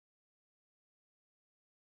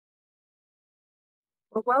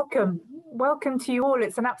Well, welcome to you all.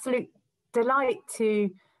 It's an absolute delight to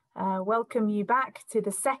welcome you back to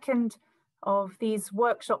the second of these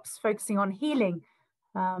workshops focusing on healing,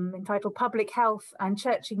 entitled Public Health and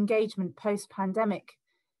Church Engagement Post-Pandemic.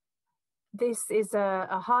 This is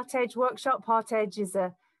a Heart Edge workshop. Heart Edge is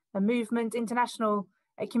a movement, international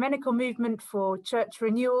ecumenical movement for church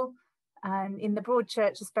renewal, and in the broad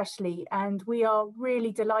church especially. And we are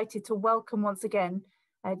really delighted to welcome once again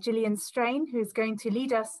Gillian Strain, who's going to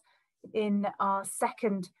lead us in our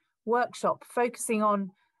second workshop, focusing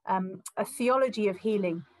on a theology of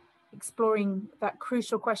healing, exploring that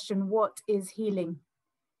crucial question, what is healing?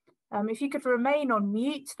 If you could remain on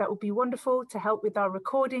mute, that would be wonderful to help with our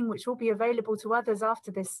recording, which will be available to others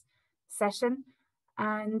after this session.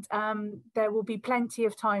 And there will be plenty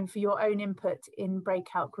of time for your own input in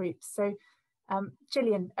breakout groups. So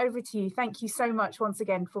Gillian, over to you. Thank you so much once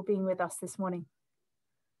again for being with us this morning.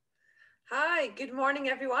 Hi, good morning,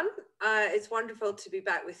 everyone. It's wonderful to be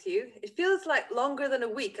back with you. It feels like longer than a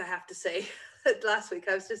week, I have to say. Last week,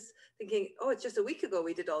 I was just thinking, oh, it's just a week ago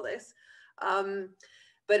we did all this. But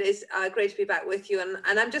it's great to be back with you. And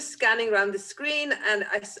I'm just scanning around the screen, and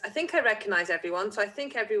I think I recognize everyone. So I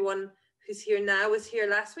think everyone who's here now was here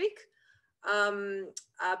last week.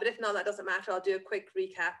 But if not, that doesn't matter. I'll do a quick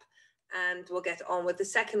recap and we'll get on with the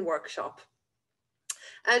second workshop.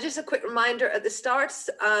 Just a quick reminder at the start,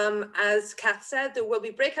 as Kath said, there will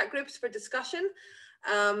be breakout groups for discussion,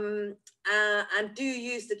 and do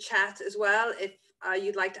use the chat as well if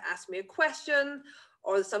you'd like to ask me a question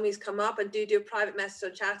or somebody's come up, and do a private message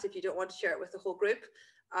on chat if you don't want to share it with the whole group.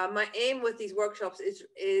 My aim with these workshops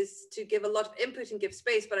is to give a lot of input and give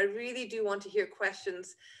space, but I really do want to hear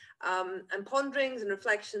questions and ponderings and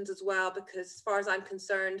reflections as well, because as far as I'm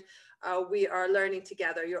concerned, we are learning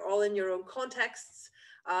together. You're all in your own contexts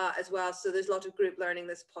as well, so there's a lot of group learning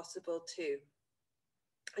that's possible too.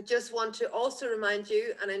 I just want to also remind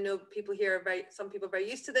you, and I know people here some people are very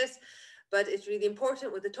used to this, but it's really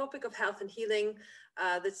important with the topic of health and healing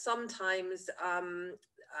that sometimes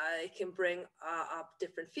it can bring up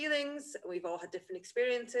different feelings. We've all had different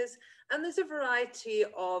experiences, and there's a variety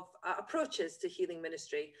of approaches to healing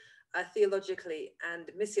ministry, theologically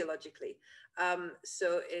and missiologically.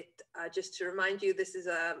 So just to remind you, this is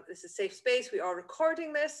a safe space. We are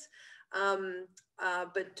recording this,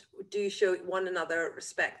 but do show one another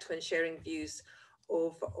respect when sharing views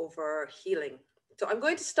over healing. So I'm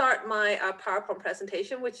going to start my PowerPoint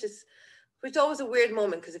presentation, which is always a weird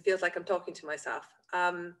moment because it feels like I'm talking to myself.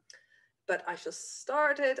 But I shall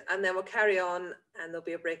start it, and then we'll carry on, and there'll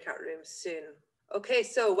be a breakout room soon. Okay,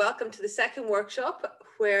 so welcome to the second workshop,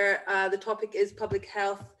 where the topic is public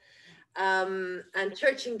health and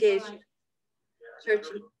church engagement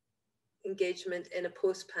in a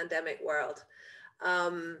post-pandemic world.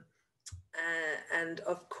 And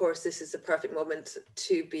of course, this is the perfect moment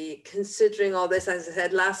to be considering all this. As I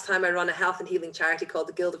said, last time I ran a health and healing charity called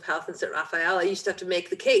the Guild of Health in St. Raphael, I used to have to make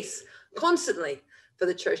the case constantly for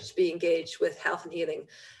the church to be engaged with health and healing.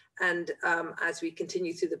 And as we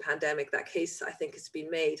continue through the pandemic, that case, I think, has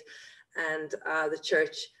been made. And the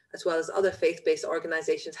church, as well as other faith-based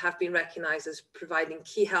organizations, have been recognized as providing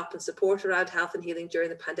key help and support around health and healing during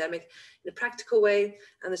the pandemic in a practical way.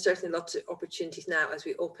 And there's certainly lots of opportunities now as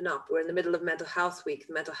we open up. We're in the middle of Mental Health Week.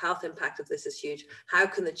 The mental health impact of this is huge. How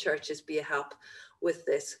can the churches be a help with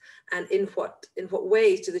this? And in what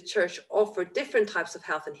ways do the church offer different types of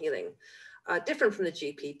health and healing? Different from the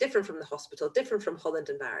GP, different from the hospital, different from Holland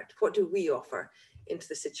and Barrett. What do we offer into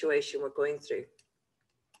the situation we're going through?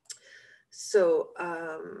 So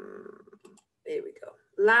here we go.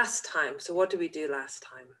 Last time, so what did we do last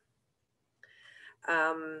time?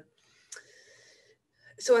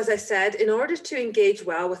 So as I said, in order to engage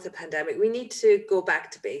well with the pandemic, we need to go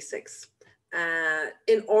back to basics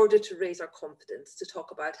in order to raise our confidence to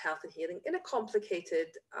talk about health and healing in a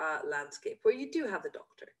complicated landscape where you do have the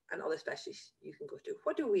doctor and other specialists you can go to.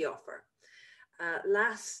 What do we offer?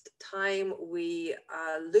 Last time we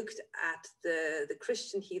looked at the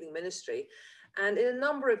Christian healing ministry, and in a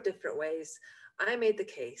number of different ways, I made the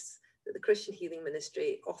case that the Christian healing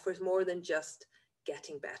ministry offers more than just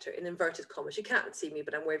getting better, in inverted commas. You can't see me,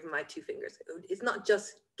 but I'm waving my two fingers. It's not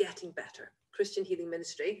just getting better. Christian healing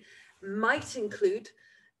ministry might include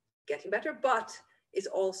getting better, but it's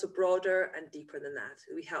also broader and deeper than that.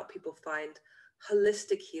 We help people find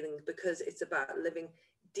holistic healing because it's about living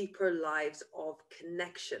deeper lives of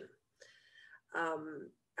connection.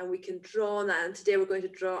 And we can draw on that. And today we're going to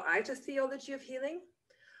draw out a theology of healing.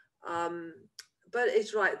 But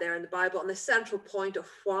it's right there in the Bible, and the central point of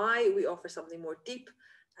why we offer something more deep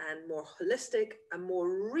and more holistic and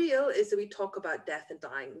more real is that we talk about death and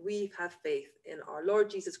dying. We have faith in our Lord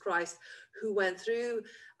Jesus Christ, who went through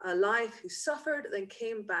a life, who suffered, then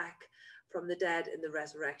came back from the dead in the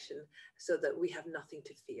resurrection, so that we have nothing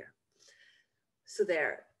to fear. So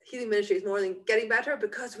there, healing ministry is more than getting better,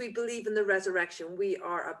 because we believe in the resurrection. We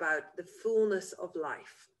are about the fullness of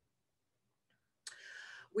life.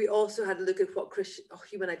 We also had a look at what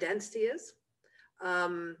human identity is.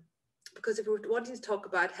 Because if we're wanting to talk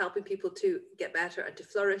about helping people to get better and to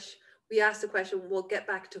flourish, we ask the question, well, get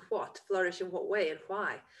back to what? Flourish in what way and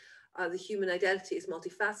why? The human identity is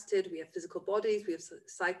multifaceted. We have physical bodies, we have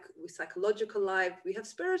psychological lives, we have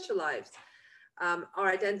spiritual lives.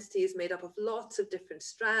 Our identity is made up of lots of different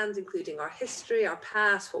strands, including our history, our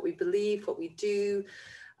past, what we believe, what we do,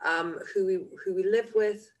 who we live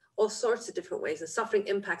with, all sorts of different ways, and suffering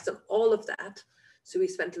impacts on all of that. So we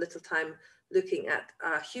spent a little time looking at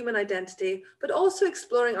human identity, but also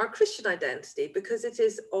exploring our Christian identity, because it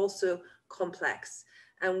is also complex.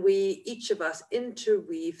 And each of us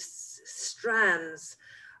interweave strands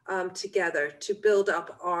together to build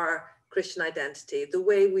up our Christian identity, the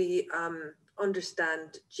way we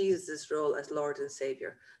understand Jesus' role as Lord and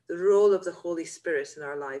Savior, the role of the Holy Spirit in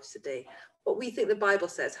our lives today, what we think the Bible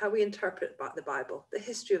says, how we interpret the Bible, the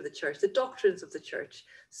history of the church, the doctrines of the church,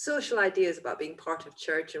 social ideas about being part of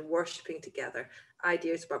church and worshiping together,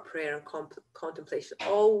 ideas about prayer and contemplation,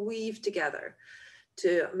 all weave together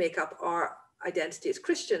to make up our identity as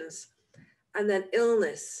Christians. And then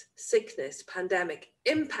illness, sickness, pandemic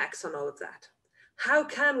impacts on all of that. How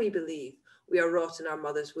can we believe we are wrought in our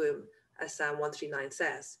mother's womb, as Psalm 139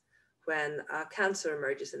 says, when cancer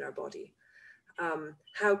emerges in our body?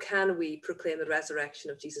 How can we proclaim the resurrection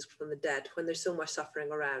of Jesus from the dead when there's so much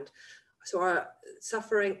suffering around? So our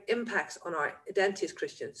suffering impacts on our identity as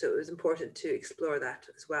Christians. So it was important to explore that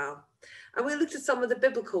as well. And we looked at some of the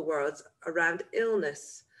biblical words around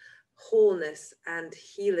illness, wholeness, and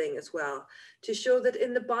healing as well, to show that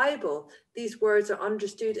in the Bible, these words are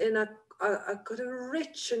understood in a kind of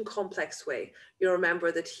rich and complex way. You'll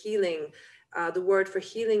remember that healing, the word for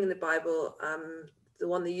healing in the Bible, the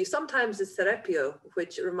one they use sometimes is therapio,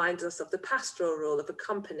 which reminds us of the pastoral role of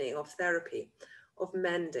accompanying, of therapy, of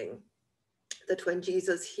mending. That when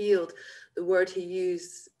Jesus healed, the word he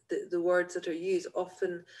used, the words that are used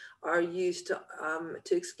often are used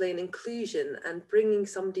to explain inclusion and bringing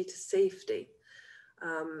somebody to safety.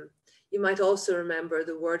 You might also remember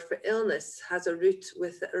the word for illness has a root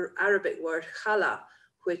with the Arabic word khala,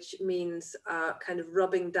 which means kind of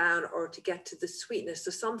rubbing down or to get to the sweetness.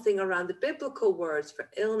 So something around the biblical words for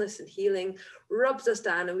illness and healing rubs us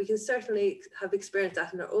down, and we can certainly have experienced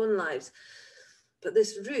that in our own lives. But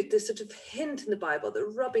this root, this sort of hint in the Bible,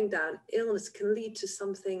 that rubbing down illness can lead to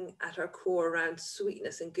something at our core around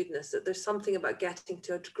sweetness and goodness, that there's something about getting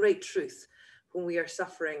to a great truth when we are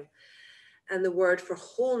suffering. And the word for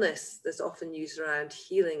wholeness that's often used around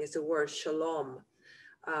healing is the word shalom,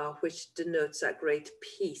 which denotes that great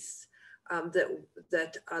peace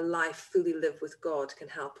that a life fully lived with God can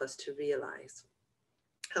help us to realize.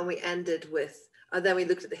 And we ended with, then we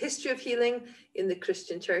looked at the history of healing in the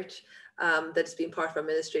Christian church that has been part of our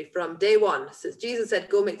ministry from day one. Since Jesus said,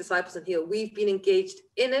 go make disciples and heal, we've been engaged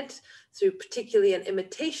in it through particularly an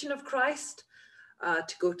imitation of Christ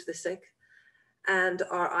to go to the sick, and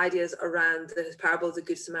our ideas around the parable of the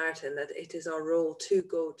Good Samaritan, that it is our role to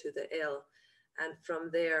go to the ill. And from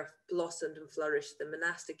there blossomed and flourished the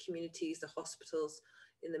monastic communities, the hospitals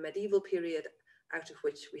in the medieval period, out of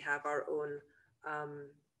which we have our own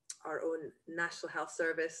National Health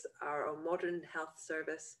Service, our own modern health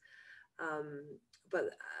service. But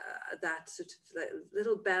that sort of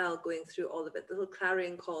little bell going through all of it, the little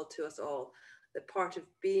clarion call to us all, that part of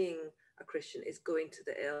being a Christian is going to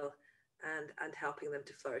the ill and helping them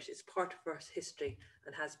to flourish. It's part of our history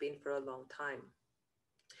and has been for a long time.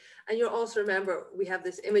 And you'll also remember we have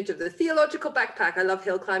this image of the theological backpack. I love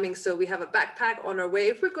hill climbing, so we have a backpack on our way.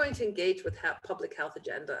 If we're going to engage with public health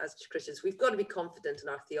agenda as Christians, we've got to be confident in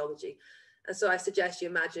our theology. And so I suggest you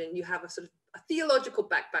imagine you have a sort of a theological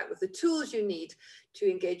backpack with the tools you need to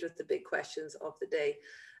engage with the big questions of the day.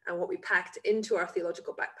 And what we packed into our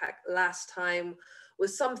theological backpack last time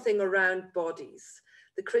was something around bodies.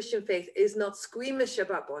 The Christian faith is not squeamish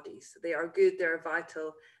about bodies. They are good, they're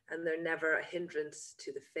vital, and they're never a hindrance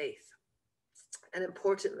to the faith. And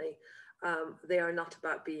importantly, they are not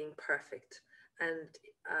about being perfect.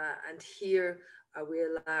 And here we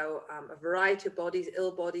allow a variety of bodies,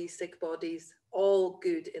 ill bodies, sick bodies, all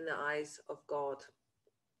good in the eyes of God.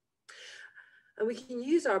 And we can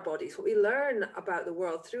use our bodies, what we learn about the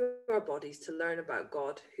world through our bodies, to learn about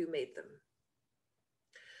God who made them.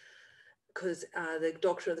 because the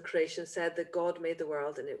doctrine of the creation said that God made the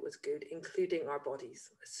world and it was good, including our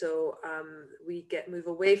bodies. So we move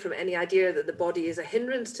away from any idea that the body is a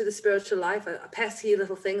hindrance to the spiritual life, a pesky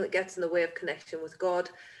little thing that gets in the way of connection with God,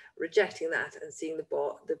 rejecting that and seeing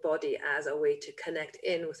the body as a way to connect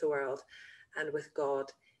in with the world and with God,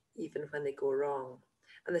 even when they go wrong.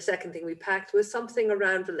 And the second thing we packed was something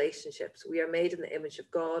around relationships. We are made in the image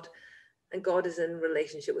of God, and God is in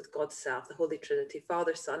relationship with God's self, the Holy Trinity,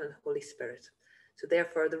 Father, Son, and Holy Spirit. So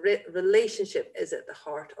therefore, the relationship is at the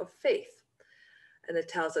heart of faith. And it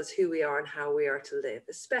tells us who we are and how we are to live,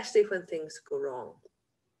 especially when things go wrong.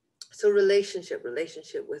 So relationship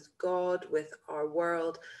with God, with our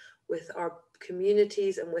world, with our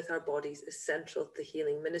communities, and with our bodies is central to the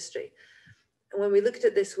healing ministry. And when we look at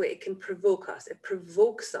it this way, it can provoke us. It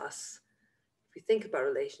provokes us. If we think about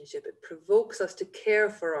relationship, it provokes us to care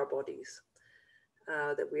for our bodies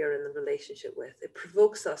that we are in the relationship with. It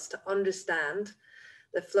provokes us to understand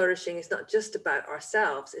that flourishing is not just about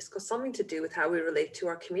ourselves. It's got something to do with how we relate to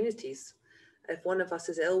our communities. If one of us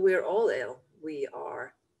is ill, we're all ill. We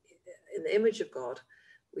are in the image of God.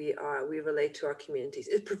 We relate to our communities.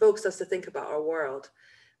 It provokes us to think about our world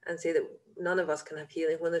and say that none of us can have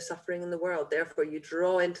healing when there's suffering in the world. Therefore, you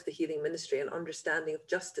draw into the healing ministry an understanding of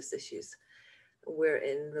justice issues. We're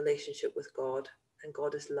in relationship with God, and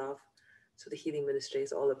God is love. So the healing ministry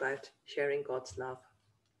is all about sharing God's love.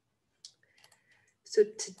 So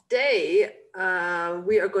today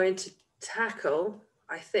we are going to tackle,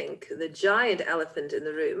 I think, the giant elephant in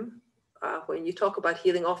the room. When you talk about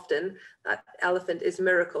healing often, that elephant is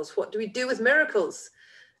miracles. What do we do with miracles?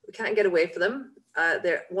 We can't get away from them.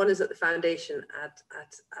 One is at the foundation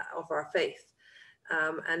of our faith.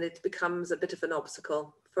 And it becomes a bit of an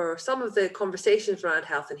obstacle for some of the conversations around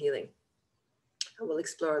health and healing. And we'll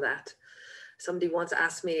explore that. Somebody once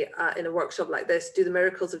asked me in a workshop like this, do the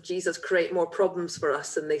miracles of Jesus create more problems for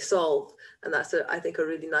us than they solve? And that's, I think, a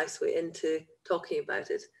really nice way into talking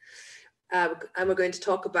about it. And we're going to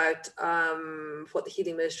talk about what the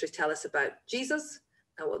healing ministries tell us about Jesus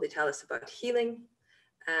and what they tell us about healing.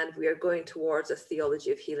 And we are going towards a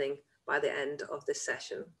theology of healing by the end of this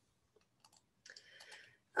session.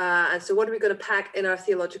 And so what are we going to pack in our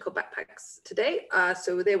theological backpacks today?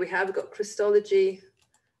 So there we've got Christology,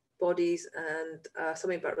 bodies, and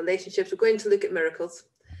something about relationships. We're going to look at miracles.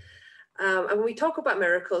 And when we talk about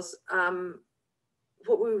miracles,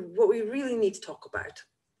 what we really need to talk about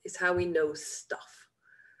is how we know stuff,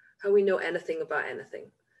 how we know anything about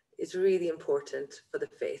anything. Is really important for the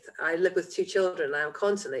faith. I live with 2 children now,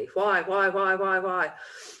 constantly. Why?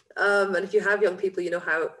 And if you have young people, you know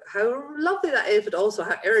how lovely that is, but also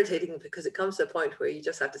how irritating, because it comes to a point where you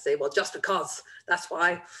just have to say, well, just because, that's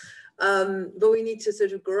why. But we need to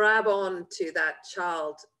sort of grab on to that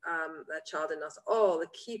child in us all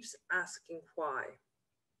that keeps asking why.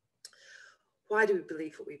 Why do we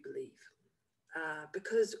believe what we believe?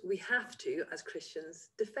 Because we have to, as Christians,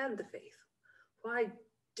 defend the faith. Why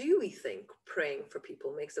do we think praying for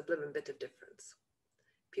people makes a blooming bit of difference?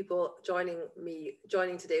 People joining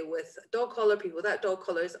today with a dog collar, people without dog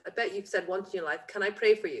collars, I bet you've said once in your life, can I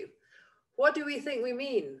pray for you? What do we think we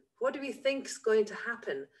mean? What do we think is going to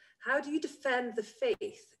happen? How do you defend the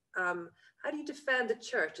faith? How do you defend the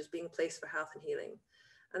church as being a place for health and healing?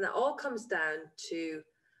 And that all comes down to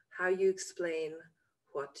how you explain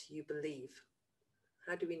what you believe.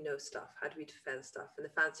 How do we know stuff? How do we defend stuff? And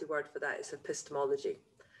the fancy word for that is epistemology.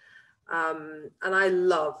 And I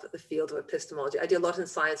love the field of epistemology. I do a lot in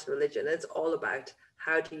science and religion, and it's all about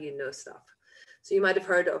how do you know stuff. So you might have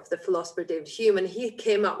heard of the philosopher David Hume, and he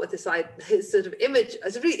came up with his sort of image.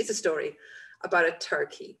 It's a story about a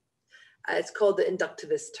turkey. It's called the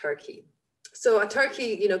inductivist turkey. So a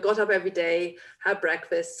turkey, got up every day, had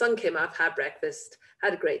breakfast, sun came up, had breakfast,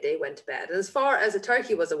 had a great day, went to bed. And as far as a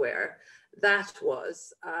turkey was aware, that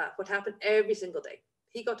was what happened every single day.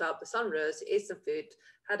 He got up, the sun rose, he ate some food,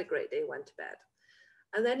 had a great day, went to bed.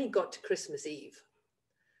 And then he got to Christmas Eve.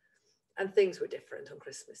 And things were different on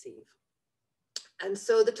Christmas Eve. And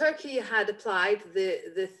so the turkey had applied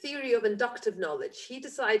the theory of inductive knowledge. He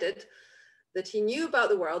decided that he knew about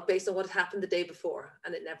the world based on what had happened the day before,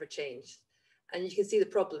 and it never changed. And you can see the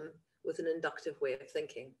problem with an inductive way of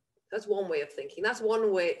thinking. That's one way of thinking. That's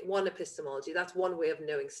one epistemology. That's one way of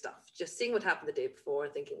knowing stuff. Just seeing what happened the day before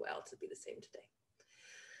and thinking, well, it'll be the same today.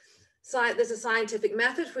 There's a scientific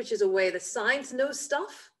method, which is a way that science knows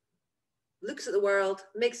stuff, looks at the world,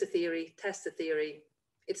 makes a theory, tests the theory.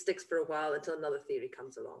 It sticks for a while until another theory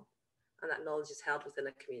comes along. And that knowledge is held within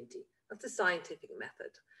a community. That's a scientific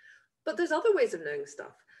method. But there's other ways of knowing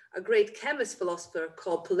stuff. A great chemist philosopher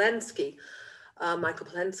called Polensky Michael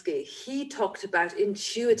Polensky, he talked about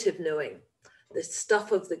intuitive knowing, the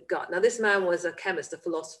stuff of the gut. Now, this man was a chemist, a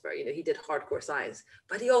philosopher, you know, he did hardcore science,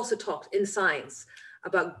 but he also talked in science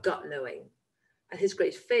about gut knowing. And his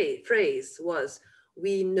great phrase was,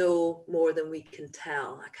 we know more than we can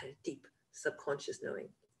tell, a kind of deep subconscious knowing.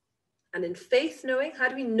 And in faith knowing, how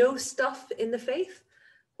do we know stuff in the faith?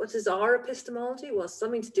 What is our epistemology? Well,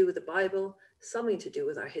 something to do with the Bible, something to do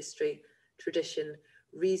with our history, tradition,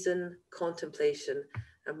 reason, contemplation,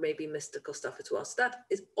 and maybe mystical stuff as well. So that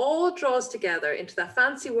is all draws together into that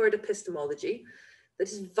fancy word epistemology that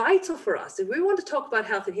is vital for us. If we want to talk about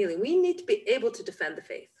health and healing, we need to be able to defend the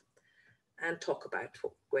faith and talk about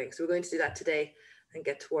what we're going. So we're going to do that today and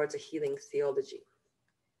get towards a healing theology.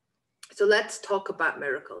 So let's talk about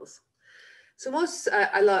miracles. So most,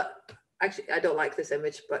 actually, I don't like this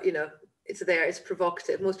image, but you know, it's there, it's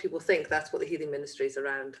provocative. Most people think that's what the healing ministry is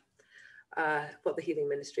around, what the healing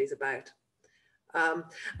ministry is about.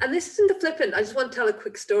 And this isn't a flippant. I just want to tell a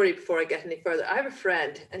quick story before I get any further. I have a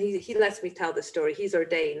friend, and he lets me tell this story. He's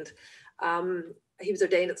ordained. He was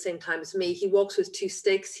ordained at the same time as me. He walks with 2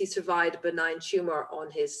 sticks. He survived a benign tumor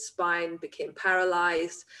on his spine, became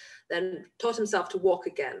paralyzed, then taught himself to walk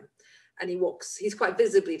again. And he walks, he's quite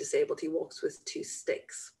visibly disabled. He walks with 2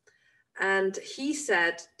 sticks. And he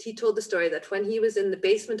said, he told the story that when he was in the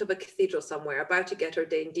basement of a cathedral somewhere, about to get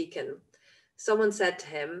ordained deacon, someone said to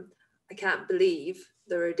him, I can't believe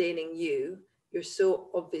they're ordaining you. You're so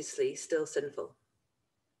obviously still sinful.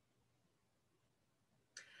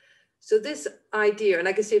 So this idea, and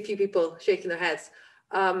I can see a few people shaking their heads,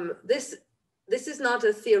 this is not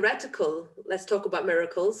a theoretical, let's talk about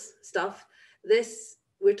miracles stuff.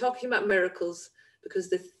 We're talking about miracles because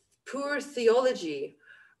the poor theology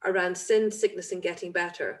around sin, sickness, and getting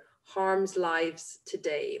better harms lives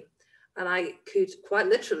today. And I could quite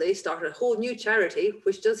literally start a whole new charity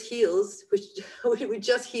which just heals, which would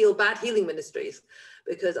just heal bad healing ministries,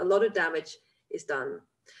 because a lot of damage is done.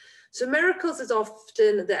 So miracles is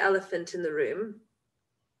often the elephant in the room.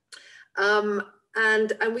 And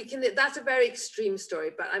we can, that's a very extreme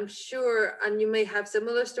story, but I'm sure, and you may have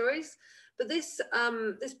similar stories, but this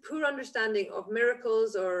poor understanding of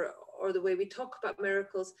miracles or the way we talk about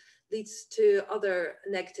miracles leads to other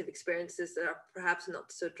negative experiences that are perhaps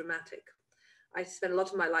not so dramatic. I spend a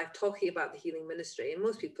lot of my life talking about the healing ministry, and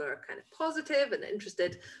most people are kind of positive and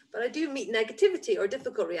interested, but I do meet negativity or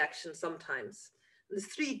difficult reactions sometimes. And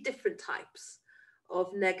there's 3 different types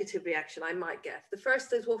of negative reaction I might get. The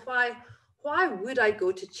first is, well, why would I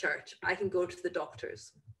go to church? I can go to the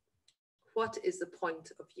doctors. What is the point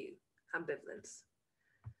of you? Ambivalence.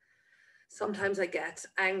 Sometimes I get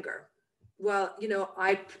anger. Well, you know,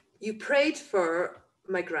 you prayed for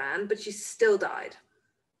my gran, but she still died.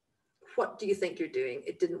 What do you think you're doing?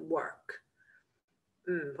 It didn't work.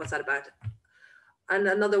 What's that about? And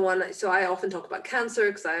another one, so I often talk about cancer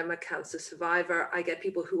because I am a cancer survivor. I get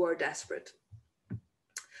people who are desperate.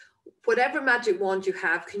 Whatever magic wand you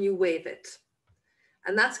have, can you wave it?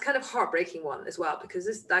 And that's kind of heartbreaking one as well,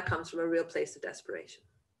 because that comes from a real place of desperation.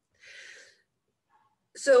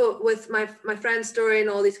 So with my friend's story and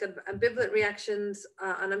all these kind of ambivalent reactions,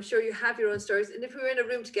 and I'm sure you have your own stories, and if we were in a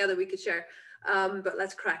room together, we could share, but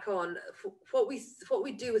let's crack on. What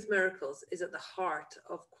we do with miracles is at the heart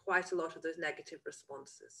of quite a lot of those negative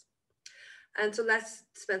responses. And so let's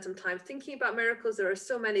spend some time thinking about miracles. There are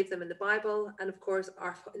so many of them in the Bible. And of course,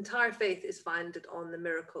 our entire faith is founded on the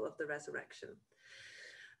miracle of the resurrection.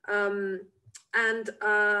 And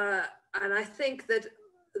I think that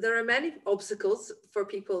there are many obstacles for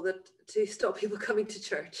people to stop people coming to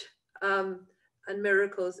church. And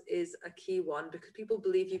miracles is a key one, because people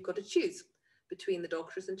believe you've got to choose between the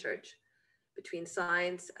doctors and church, between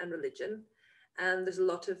science and religion. And there's a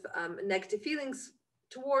lot of negative feelings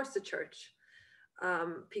towards the church.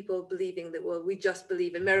 People believing that, well, we just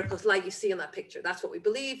believe in miracles like you see in that picture. That's what we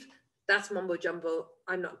believe. That's mumbo jumbo.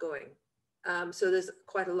 I'm not going. So there's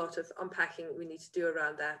quite a lot of unpacking we need to do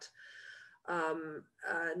around that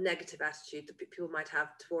negative attitude that people might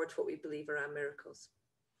have towards what we believe around miracles.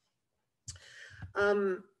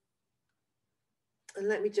 And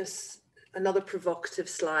let me just, another provocative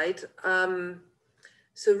slide.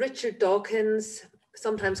 So Richard Dawkins,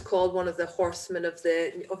 sometimes called one of the horsemen of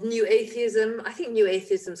new atheism. I think new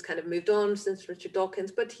atheism's kind of moved on since Richard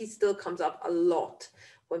Dawkins, but he still comes up a lot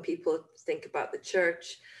when people think about the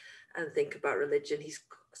church and think about religion. He's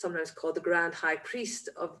sometimes called the grand high priest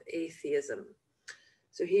of atheism.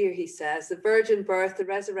 So here he says, the virgin birth, the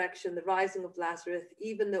resurrection, the rising of Lazarus,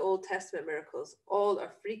 even the Old Testament miracles, all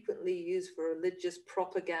are frequently used for religious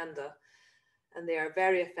propaganda, and they are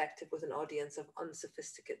very effective with an audience of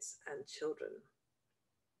unsophisticates and children.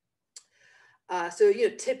 So, you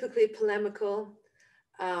know, typically polemical,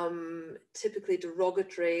 typically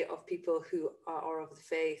derogatory of people who are of the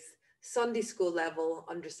faith, Sunday school level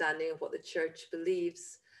understanding of what the church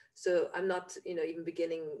believes. So I'm not, you know, even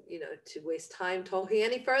beginning, you know, to waste time talking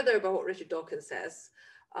any further about what Richard Dawkins says.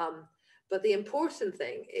 But the important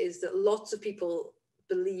thing is that lots of people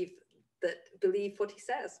believe what he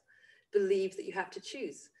says, believe that you have to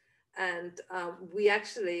choose. And we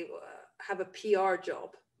actually have a PR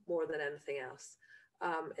job more than anything else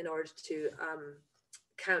in order to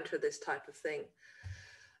counter this type of thing.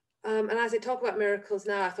 And as I talk about miracles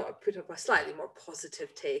now, I thought I'd put up a slightly more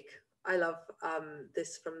positive take. I love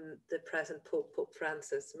this from the present Pope, Pope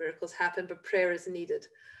Francis. Miracles happen, but prayer is needed.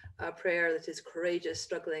 A prayer that is courageous,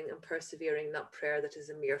 struggling and persevering, not prayer that is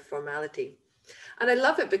a mere formality. And I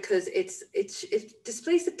love it because it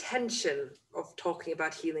displays the tension of talking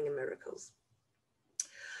about healing and miracles.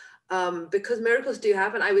 Because miracles do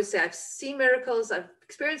happen. I would say I've seen miracles, I've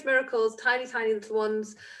experienced miracles, tiny, tiny little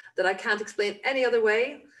ones that I can't explain any other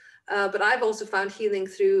way. But I've also found healing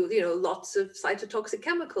through, you know, lots of cytotoxic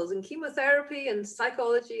chemicals and chemotherapy and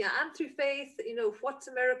psychology and through faith. You know, what's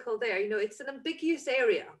a miracle there? You know, it's an ambiguous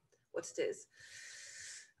area, what it is.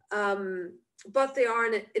 But they are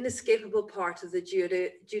an inescapable part of the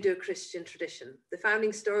Judeo-Christian tradition. The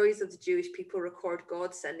founding stories of the Jewish people record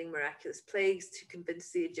God sending miraculous plagues to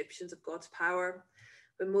convince the Egyptians of God's power.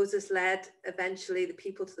 When Moses led eventually the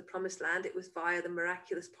people to the promised land, it was via the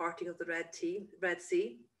miraculous parting of the Red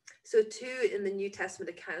Sea. So too in the New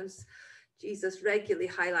Testament accounts, Jesus regularly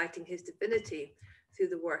highlighting his divinity through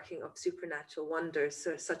the working of supernatural wonders,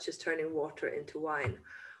 such as turning water into wine,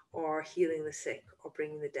 or healing the sick, or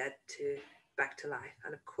bringing the dead back to life.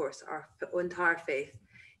 And of course, our entire faith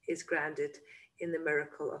is grounded in the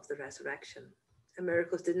miracle of the resurrection. And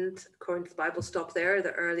miracles didn't, according to the Bible, stop there.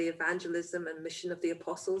 The early evangelism and mission of the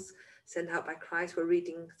apostles sent out by Christ, we're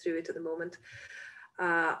reading through it at the moment,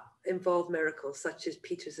 involve miracles such as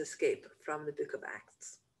Peter's escape from the book of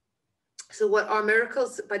Acts. So what are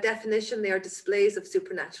miracles? By definition, they are displays of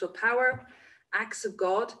supernatural power, acts of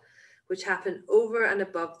God, which happen over and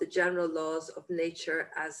above the general laws of nature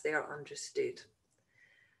as they are understood.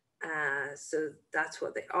 So that's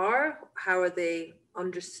what they are. How are they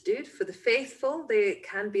understood? For the faithful, they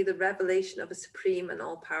can be the revelation of a supreme and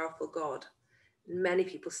all-powerful God. Many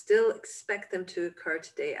people still expect them to occur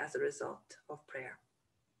today as a result of prayer.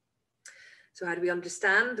 So how do we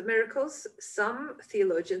understand the miracles? Some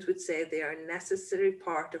theologians would say they are a necessary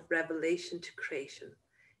part of revelation to creation,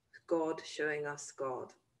 God showing us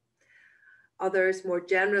God. Others more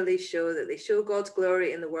generally show that they show God's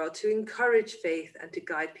glory in the world to encourage faith and to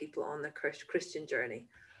guide people on their Christian journey,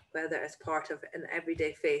 whether as part of an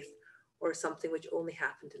everyday faith or something which only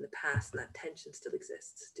happened in the past, and that tension still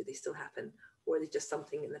exists. Do they still happen, or are they just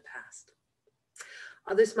something in the past?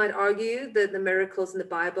 Others might argue that the miracles in the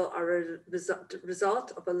Bible are a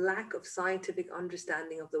result of a lack of scientific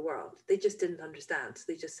understanding of the world. They just didn't understand. So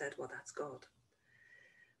they just said, well, that's God.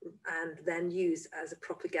 And then used as a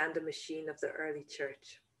propaganda machine of the early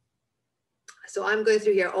church. So I'm going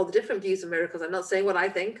through here all the different views of miracles. I'm not saying what I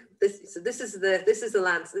think. This is the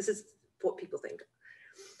lens. This is what people think.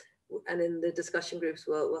 And in the discussion groups,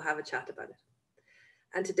 we'll have a chat about it.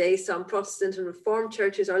 And today, some Protestant and Reformed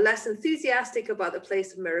churches are less enthusiastic about the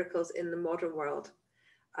place of miracles in the modern world,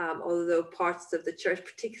 although parts of the church,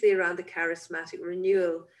 particularly around the charismatic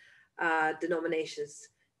renewal denominations,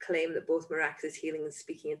 claim that both miraculous healing and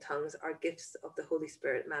speaking in tongues are gifts of the Holy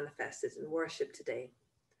Spirit manifested in worship today.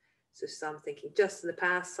 So some thinking just in the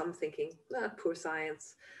past, some thinking, poor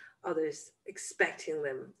science, others expecting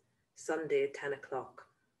them Sunday at 10 o'clock.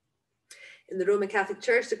 In the Roman Catholic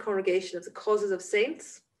Church, the Congregation of the Causes of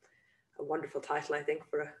Saints, a wonderful title, I think,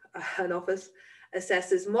 for an office,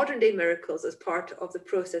 assesses modern day miracles as part of the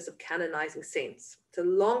process of canonizing saints. It's a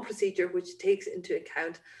long procedure which takes into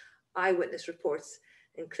account eyewitness reports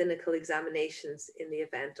and clinical examinations in the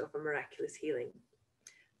event of a miraculous healing.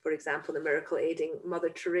 For example, the miracle aiding Mother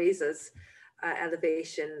Teresa's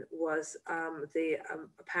elevation was the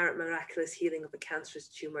apparent miraculous healing of a cancerous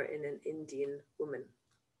tumor in an Indian woman.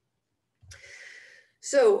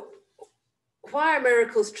 So why are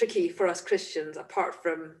miracles tricky for us Christians, apart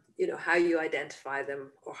from, you know, how you identify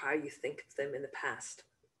them or how you think of them in the past?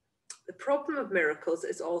 The problem of miracles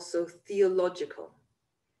is also theological.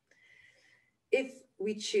 If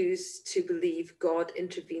we choose to believe God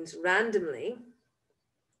intervenes randomly,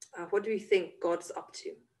 what do we think God's up to?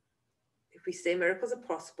 If we say miracles are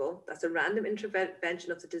possible, that's a random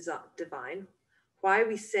intervention of the divine. Why are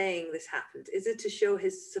we saying this happened? Is it to show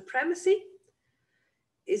his supremacy?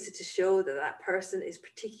 Is it to show that that person is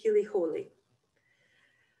particularly holy?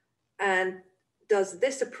 And does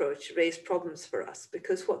this approach raise problems for us?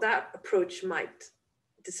 Because what that approach might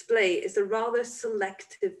display is a rather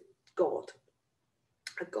selective God,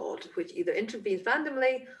 a God which either intervenes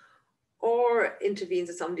randomly or intervenes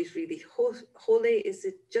if somebody's really holy. Is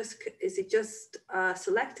it just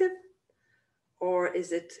selective, or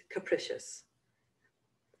is it capricious?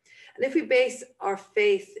 And if we base our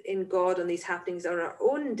faith in God on these happenings on our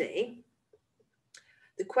own day,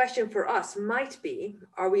 the question for us might be,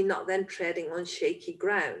 are we not then treading on shaky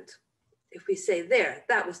ground? If we say, there,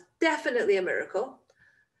 that was definitely a miracle,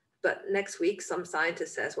 but next week some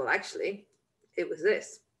scientist says, well, actually, it was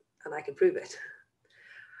this, and I can prove it.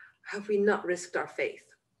 Have we not risked our faith?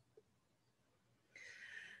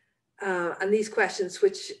 And these questions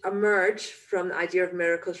which emerge from the idea of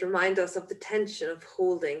miracles remind us of the tension of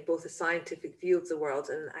holding both a scientific view of the world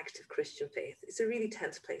and an active Christian faith. It's a really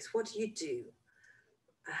tense place. What do you do?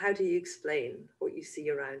 How do you explain what you see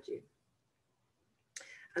around you?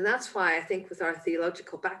 And that's why I think with our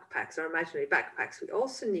theological backpacks, our imaginary backpacks, we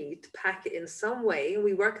also need to pack it in some way, and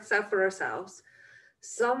we work this out for ourselves,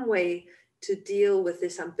 some way to deal with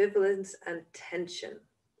this ambivalence and tension,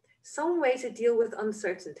 some way to deal with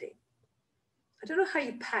uncertainty. I don't know how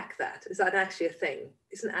you pack that. Is that actually a thing?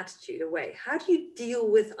 It's an attitude, a way. How do you deal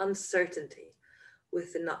with uncertainty,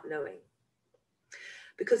 with the not knowing?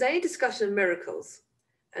 Because any discussion of miracles,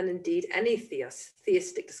 and indeed any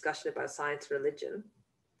theistic discussion about science and religion,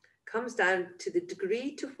 comes down to the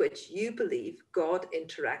degree to which you believe God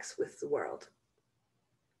interacts with the world.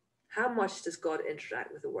 How much does God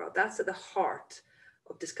interact with the world? That's at the heart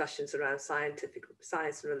of discussions around science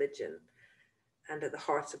and religion, and at the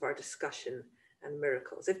hearts of our discussion and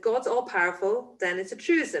miracles. If God's all powerful, then it's a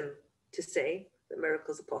truism to say that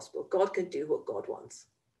miracles are possible. God can do what God wants.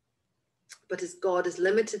 But as God is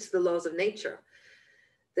limited to the laws of nature,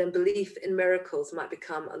 then belief in miracles might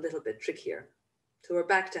become a little bit trickier. So we're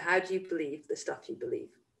back to, how do you believe the stuff you believe?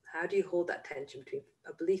 How do you hold that tension between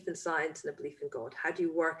a belief in science and a belief in God? How do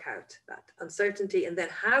you work out that uncertainty? And then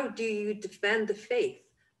how do you defend the faith?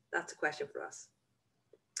 That's a question for us.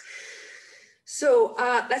 So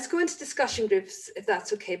let's go into discussion groups, if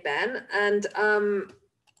that's okay, Ben. And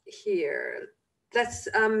here, let's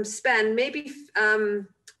spend maybe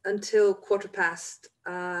until quarter past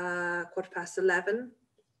 11.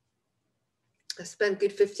 I spent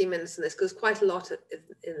good 15 minutes in this, because quite a lot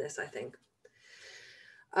in this, I think.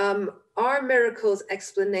 Are miracles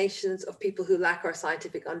explanations of people who lack our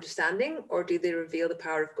scientific understanding, or do they reveal the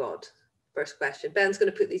power of God? First question. Ben's going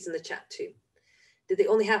to put these in the chat too. Did they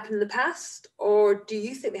only happen in the past, or do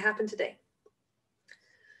you think they happen today?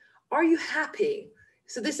 Are you happy?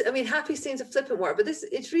 So this, I mean, happy seems a flippant word, but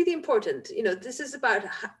it's really important. You know, this is about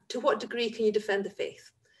to what degree can you defend the faith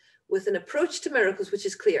with an approach to miracles which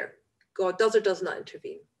is clear. God does or does not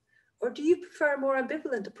intervene. Or do you prefer a more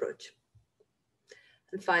ambivalent approach?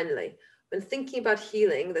 And finally, when thinking about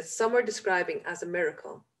healing that some are describing as a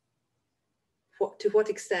miracle, to what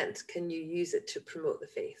extent can you use it to promote the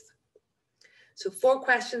faith? So 4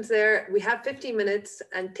 questions there. We have 15 minutes,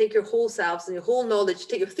 and take your whole selves and your whole knowledge,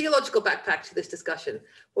 take your theological backpack to this discussion.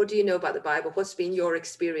 What do you know about the Bible? What's been your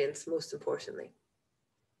experience, most importantly?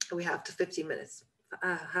 And we have to 15 minutes.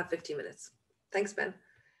 Have 15 minutes. Thanks, Ben.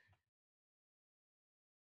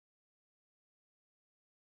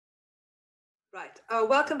 Right.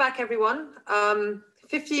 Welcome back, everyone.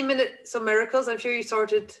 15 minutes of miracles. I'm sure you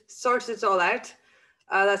sorted it all out.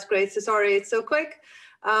 That's great. So sorry it's so quick.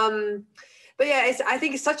 But yeah, I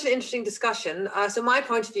think it's such an interesting discussion. So my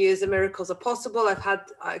point of view is that miracles are possible. I've had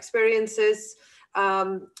experiences.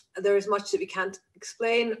 There is much that we can't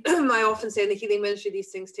explain. I often say in the healing ministry,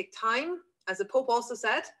 these things take time. As the Pope also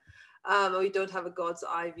said, we don't have a God's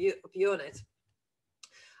eye view on it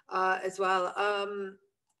as well.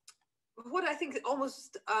 What I think is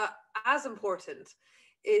almost as important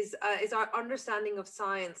is our understanding of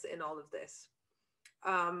science in all of this.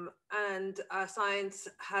 Science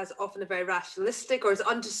has often a very rationalistic, or is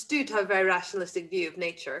understood to have a very rationalistic view of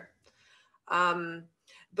nature.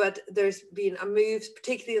 But there's been a move,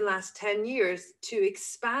 particularly in the last 10 years, to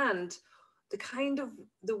expand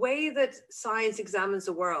the way that science examines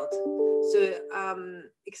the world. So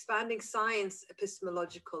expanding science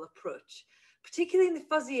epistemological approach, particularly in the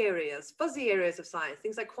fuzzy areas of science,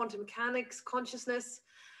 things like quantum mechanics, consciousness.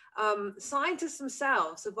 Scientists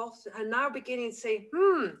themselves are now beginning to say,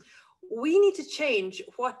 we need to change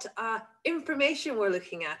what information we're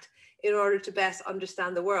looking at in order to best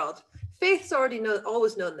understand the world. Faith's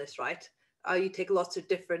always known this, right? You take lots of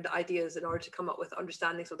different ideas in order to come up with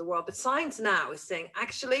understandings of the world. But science now is saying,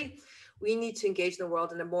 actually, we need to engage in the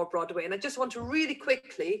world in a more broad way. And I just want to really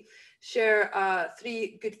quickly share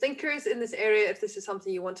 3 good thinkers in this area, if this is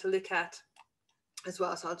something you want to look at as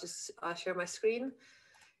well. So I'll just share my screen.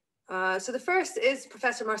 So the first is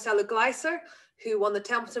Professor Marcelo Gleiser, who won the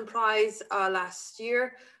Templeton Prize last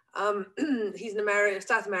year. He's an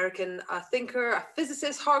South American thinker, a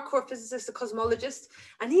physicist, hardcore physicist, a cosmologist,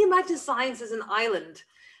 and he imagines science as an island,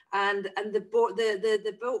 and the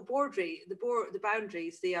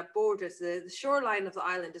boundaries, the borders, the shoreline of the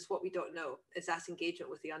island is what we don't know. It's that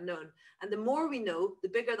engagement with the unknown, and the more we know, the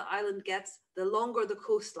bigger the island gets, the longer the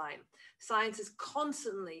coastline. Science is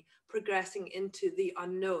constantly progressing into the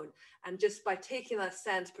unknown, and just by taking that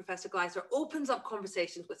sense, Professor Gleiser opens up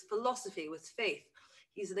conversations with philosophy, with faith.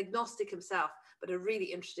 He's an agnostic himself, but a really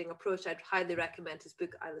interesting approach. I'd highly recommend his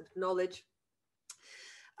book, Island of Knowledge.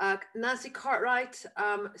 Nancy Cartwright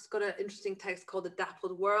has got an interesting text called The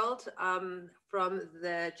Dappled World from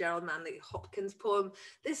the Gerald Manley Hopkins poem.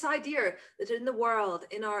 This idea that in the world,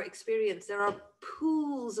 in our experience, there are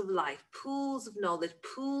pools of life, pools of knowledge,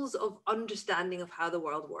 pools of understanding of how the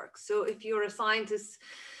world works. So if you're a scientist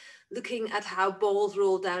looking at how balls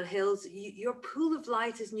roll down hills, your pool of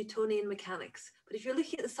light is Newtonian mechanics. But if you're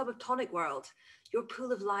looking at the subatomic world, your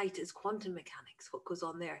pool of light is quantum mechanics, what goes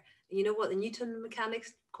on there. And you know what, the Newton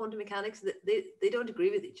mechanics, quantum mechanics, they don't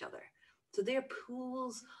agree with each other. So they're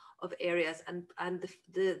pools of areas, and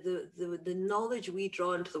the knowledge we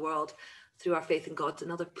draw into the world through our faith in God is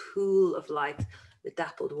another pool of light, the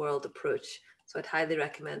Dappled World approach. So I'd highly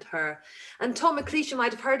recommend her. And Tom McLeish, you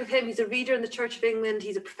might have heard of him. He's a reader in the Church of England.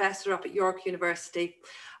 He's a professor up at York University,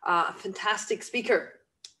 a fantastic speaker.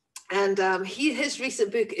 And his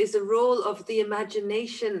recent book is the role of the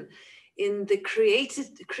imagination in the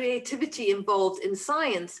creativity involved in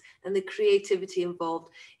science and the creativity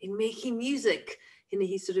involved in making music. And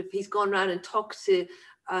he's gone around and talked to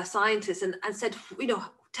scientists and said,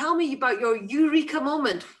 tell me about your eureka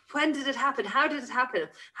moment. When did it happen? How did it happen?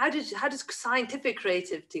 How does scientific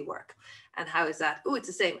creativity work? And how is that? Oh, it's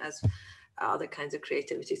the same as other kinds of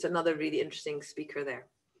creativity. So another really interesting speaker there.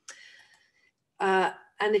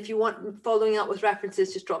 And if you want following up with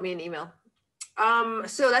references, just drop me an email.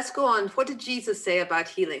 So let's go on. What did Jesus say about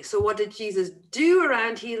healing? So what did Jesus do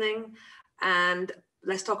around healing? And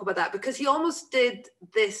let's talk about that, because he almost did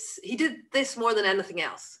this. He did this more than anything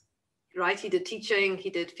else, right? He did teaching, he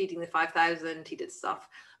did feeding the 5,000, he did stuff,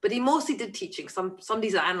 but he mostly did teaching.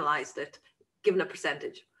 Somebody's analyzed it, given a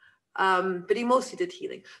percentage. But he mostly did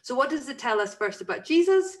healing. So what does it tell us first about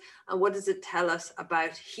Jesus? And what does it tell us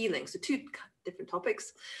about healing? So 2 different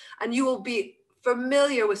topics. And you will be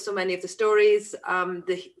familiar with so many of the stories.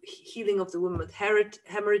 The healing of the woman with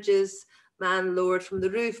hemorrhages, man lowered from the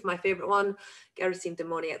roof, my favorite one, Gerasene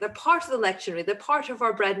demoniac. They're part of the lectionary. They're part of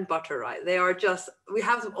our bread and butter, right? They are just, we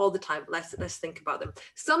have them all the time. Let's think about them.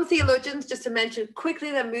 Some theologians, just to mention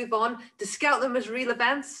quickly, then move on, discount them as real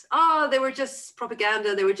events. They were just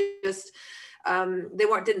propaganda. They were just,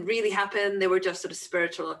 didn't really happen. They were just sort of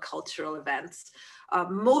spiritual or cultural events.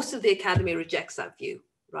 Most of the academy rejects that view,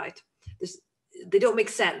 right? They don't make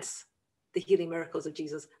sense, the healing miracles of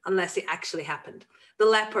Jesus, unless they actually happened. The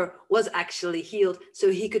leper was actually healed, so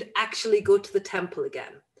he could actually go to the temple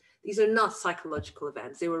again. These are not psychological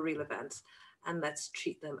events, they were real events, and let's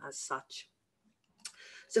treat them as such.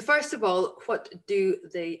 So first of all, what do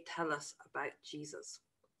they tell us about Jesus?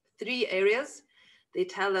 3 areas. They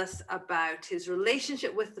tell us about his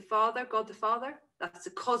relationship with the Father, God the Father. That's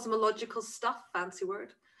the cosmological stuff, fancy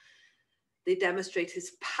word. They demonstrate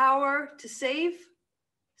his power to save,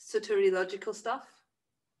 soteriological stuff.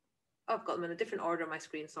 I've got them in a different order on my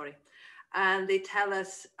screen, sorry. And they tell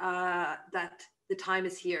us that the time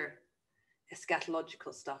is here,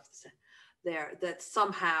 eschatological stuff there, that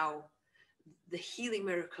somehow the healing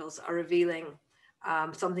miracles are revealing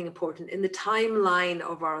something important in the timeline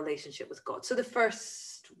of our relationship with God. So the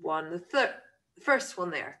first one, the first one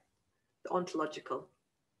there, the ontological.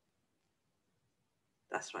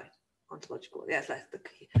 That's right, ontological. Yes, that's the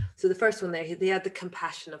key. So the first one there, they had the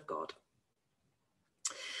compassion of God.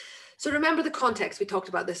 So remember the context. We talked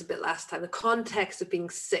about this a bit last time, the context of being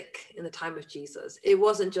sick in the time of Jesus. It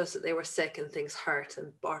wasn't just that they were sick and things hurt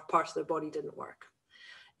and parts of their body didn't work.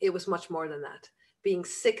 It was much more than that. Being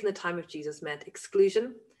sick in the time of Jesus meant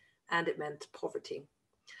exclusion and it meant poverty.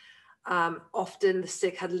 Often the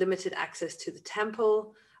sick had limited access to the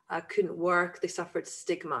temple, couldn't work, they suffered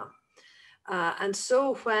stigma. And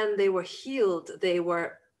so when they were healed, they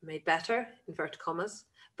were made better, inverted commas,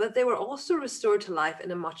 but they were also restored to life in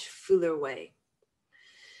a much fuller way.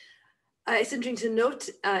 It's interesting to note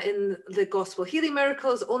in the gospel healing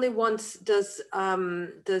miracles, only once does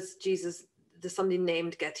Jesus does somebody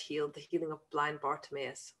named get healed, the healing of blind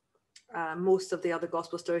Bartimaeus. Most of the other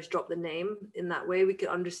gospel stories drop the name. In that way, we can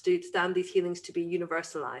understand these healings to be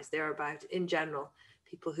universalized. They're about, in general,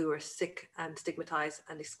 people who are sick and stigmatized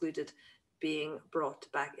and excluded being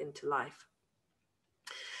brought back into life.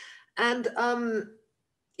 And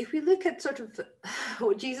if we look at sort of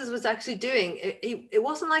what Jesus was actually doing, it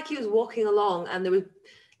wasn't like he was walking along and there were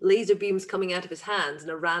laser beams coming out of his hands in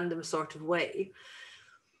a random sort of way.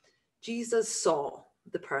 Jesus saw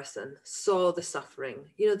the person, saw the suffering.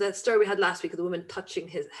 You know, that story we had last week of the woman touching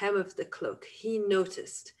his hem of the cloak. He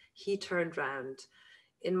noticed, he turned round.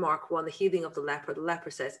 In Mark 1, the healing of the leper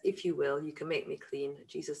says, if you will, you can make me clean.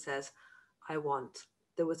 Jesus says, I want.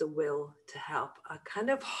 There was a will to help, a kind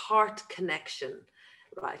of heart connection,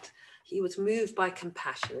 right? He was moved by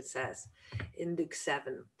compassion, it says in Luke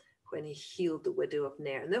 7, when he healed the widow of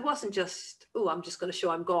Nair. And there wasn't just, oh, I'm just going to show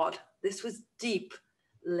I'm God. This was deep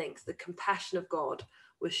links. The compassion of God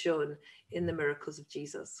was shown in the miracles of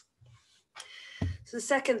Jesus. So the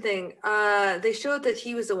second thing, they showed that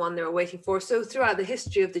he was the one they were waiting for. So throughout the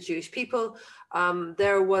history of the Jewish people,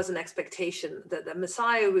 there was an expectation that the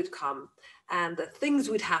Messiah would come and that things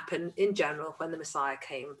would happen in general when the Messiah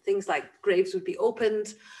came. Things like graves would be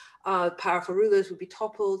opened, powerful rulers would be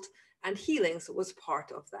toppled, and healings was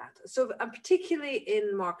part of that. So, and particularly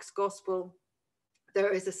in Mark's gospel,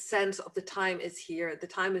 there is a sense of the time is here, the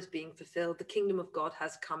time is being fulfilled, the kingdom of God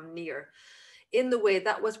has come near, in the way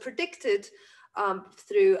that was predicted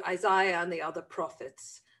through Isaiah and the other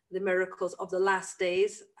prophets. The miracles of the last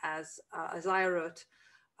days, as Isaiah wrote,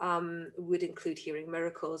 would include healing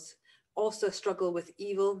miracles. Also struggle with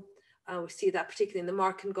evil. We see that particularly in the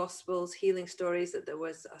Markan Gospels, healing stories, that there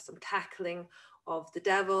was some tackling of the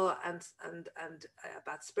devil and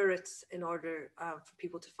bad spirits in order for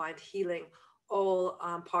people to find healing, all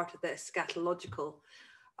part of the eschatological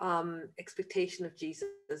expectation of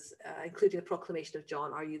Jesus, including the proclamation of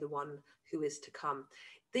John, are you the one who is to come?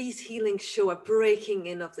 These healings show a breaking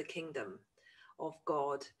in of the kingdom of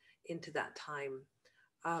God into that time.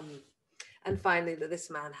 And finally, that this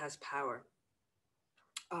man has power.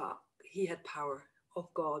 He had power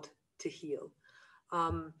of God to heal.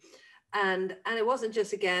 And it wasn't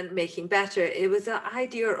just, again, making better. It was the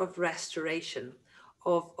idea of restoration,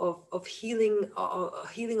 of healing,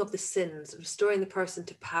 healing of the sins, restoring the person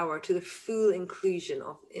to power, to the full inclusion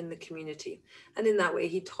in the community. And in that way,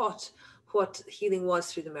 he taught what healing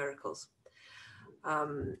was through the miracles.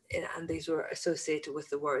 And these were associated with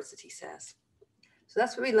the words that he says. So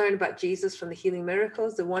that's what we learn about Jesus from the healing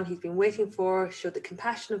miracles. The one he's been waiting for showed the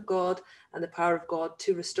compassion of God and the power of God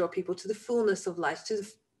to restore people to the fullness of life,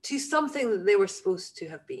 to something that they were supposed to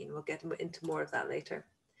have been. We'll get into more of that later.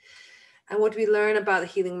 And what we learn about the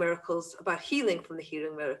healing miracles, about healing from the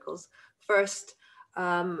healing miracles, first,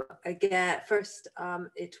 it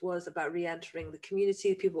was about re-entering the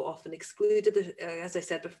community. People often excluded, as I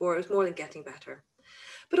said before, it was more than getting better.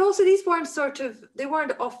 But also these weren't they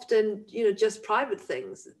weren't often, just private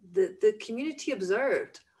things. The community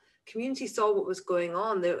observed. Community saw what was going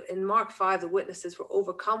on. In Mark 5, the witnesses were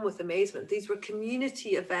overcome with amazement. These were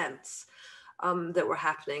community events that were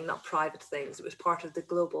happening, not private things. It was part of the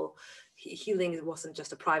global healing. It wasn't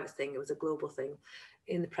just a private thing. It was a global thing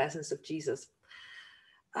in the presence of Jesus.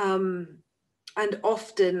 And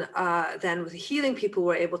often then with the healing, people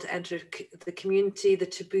were able to enter the community. The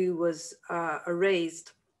taboo was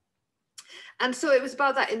erased. And so it was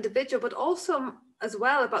about that individual, but also as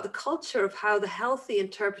well about the culture of how the healthy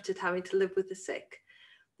interpreted having to live with the sick.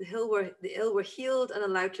 The ill were healed and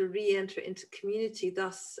allowed to re-enter into community,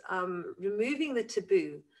 thus removing the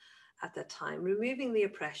taboo at that time, removing the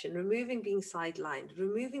oppression, removing being sidelined,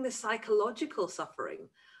 removing the psychological suffering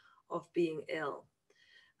of being ill.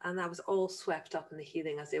 And that was all swept up in the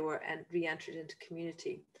healing as they were re-entered into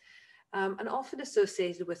community. And often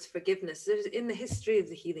associated with forgiveness. In the history of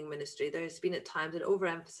the healing ministry, there has been at times an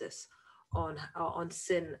overemphasis on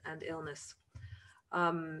sin and illness.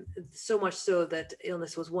 So much so that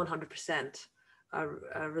illness was 100%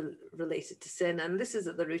 related to sin. And this is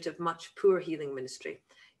at the root of much poor healing ministry.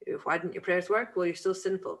 Why didn't your prayers work? Well, you're still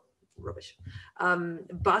sinful. Rubbish.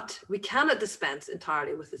 But we cannot dispense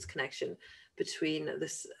entirely with this connection between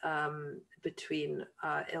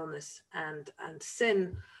illness and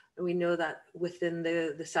sin. And we know that within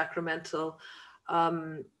the sacramental,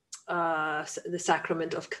 the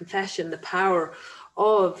sacrament of confession, the power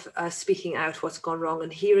of speaking out what's gone wrong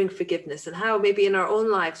and hearing forgiveness, and how maybe in our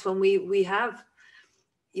own lives when we have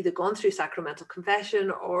either gone through sacramental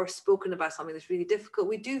confession or spoken about something that's really difficult,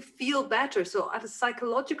 we do feel better. So at a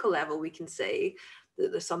psychological level, we can say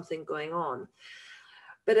that there's something going on.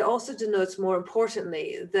 But it also denotes, more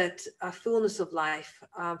importantly, that a fullness of life,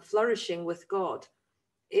 flourishing with God,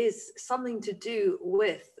 is something to do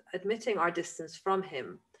with admitting our distance from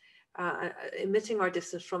him, admitting our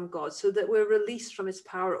distance from God, so that we're released from his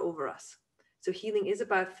power over us. So healing is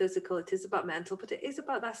about physical, it is about mental, but it is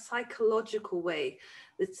about that psychological way.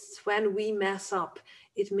 It's when we mess up,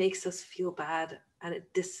 it makes us feel bad and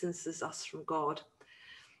it distances us from God.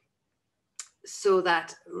 So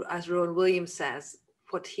that, as Rowan Williams says,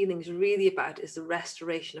 what healing is really about is the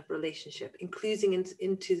restoration of relationship, including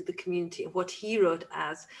into the community, and what he wrote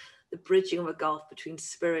as the bridging of a gulf between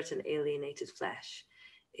spirit and alienated flesh.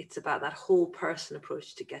 It's about that whole person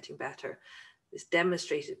approach to getting better. It's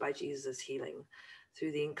demonstrated by Jesus' healing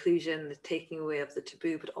through the inclusion, the taking away of the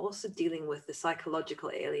taboo, but also dealing with the psychological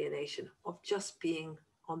alienation of just being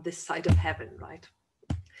on this side of heaven, right?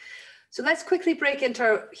 So let's quickly break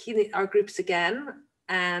into our groups again.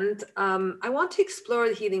 And I want to explore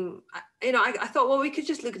the healing. I thought, well, we could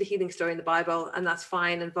just look at the healing story in the Bible, and that's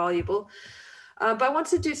fine and valuable. But I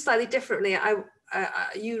wanted to do it slightly differently.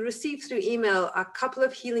 You received through email a couple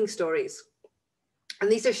of healing stories.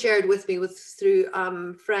 And these are shared with me through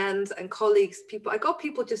friends and colleagues, people. I got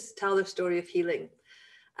people just to tell their story of healing.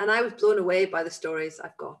 And I was blown away by the stories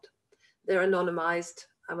I've got. They're anonymized.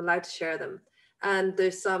 I'm allowed to share them. And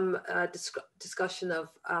there's some discussion of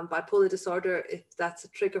bipolar disorder, if that's a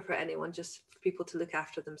trigger for anyone, just for people to look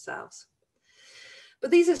after themselves. But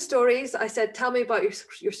these are stories. I said, tell me about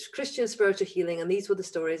your Christian spiritual healing. And these were the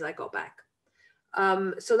stories I got back.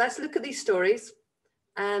 So let's look at these stories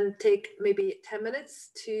and take maybe 10 minutes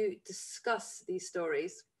to discuss these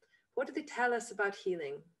stories. What do they tell us about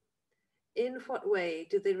healing? In what way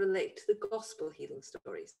do they relate to the gospel healing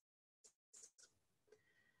stories?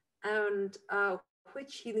 And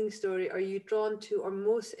which healing story are you drawn to or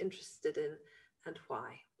most interested in, and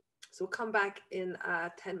why? So we'll come back in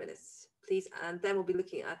 10 minutes, please, and then we'll be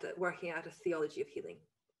looking at working out a theology of healing.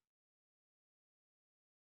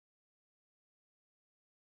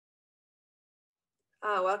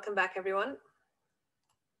 Welcome back, everyone.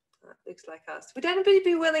 That looks like us. Would anybody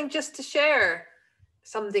be willing just to share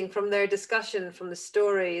something from their discussion, from the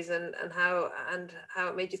stories, and how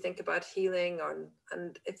it made you think about healing,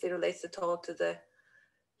 and if it relates at all to the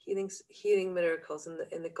healing miracles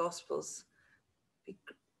in the Gospels? It'd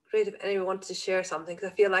be great if anyone wanted to share something,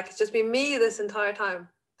 because I feel like it's just been me this entire time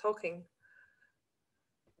talking.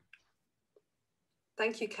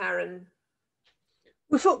 Thank you, Karen.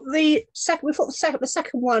 We thought the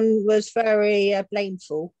second one was very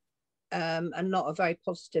blameful, and not a very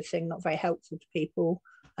positive thing, not very helpful to people.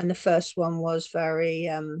 And the first one was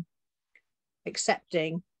very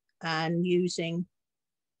accepting and using,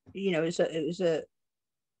 it was a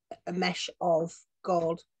mesh of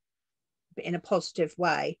God in a positive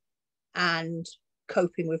way and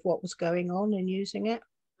coping with what was going on and using it.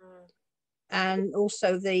 And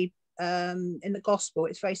also in the gospel,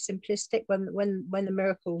 it's very simplistic. When the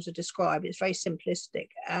miracles are described, it's very simplistic,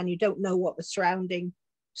 and you don't know what the surrounding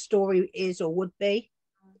story is or would be,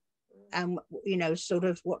 and sort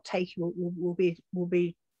of what take will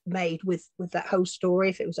be made with that whole story,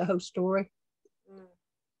 if it was a whole story.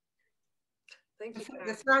 Thank you.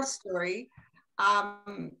 The first story,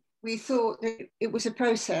 we thought that it was a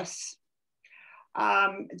process,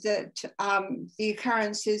 that the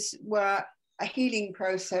occurrences were a healing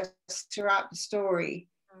process throughout the story,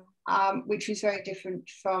 which was very different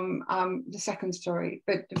from the second story.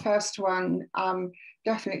 But the first one,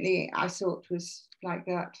 definitely I thought was like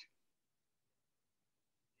that.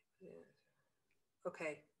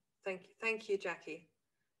 Okay, thank you, Jackie.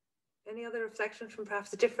 Any other reflections from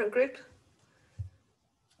perhaps a different group?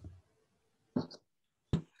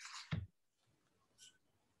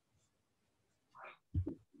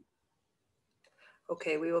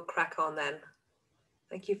 Okay, we will crack on then.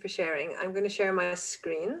 Thank you for sharing. I'm going to share my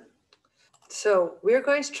screen. So we're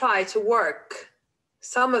going to try to work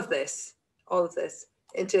some of this, all of this,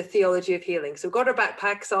 into a theology of healing. So we've got our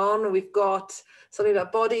backpacks on, we've got something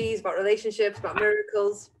about bodies, about relationships, about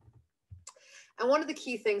miracles. And one of the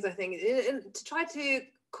key things, I think, to try to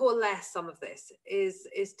coalesce some of this is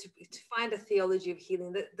to find a theology of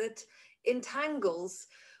healing that entangles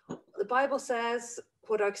what the Bible says,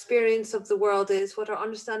 what our experience of the world is, what our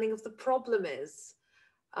understanding of the problem is,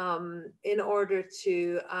 in order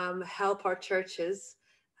to help our churches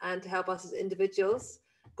and to help us as individuals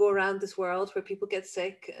go around this world where people get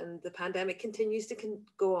sick and the pandemic continues to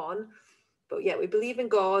go on. But yet we believe in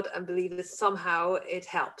God and believe that somehow it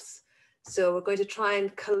helps. So we're going to try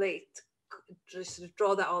and collate, just sort of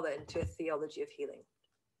draw that all into a theology of healing.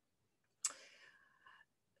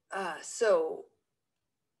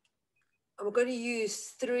 And we're going to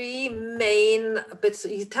use three main bits.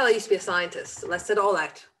 You can tell I used to be a scientist. So let's set it all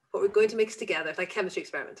out. What we're going to mix together, it's like a chemistry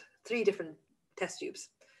experiment, 3 different test tubes.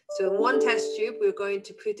 So in one test tube, we're going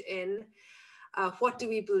to put in what do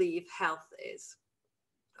we believe health is?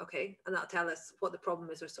 Okay, and that'll tell us what the problem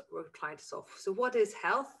is we're trying to solve. So what is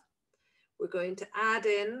health? We're going to add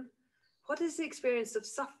in, what is the experience of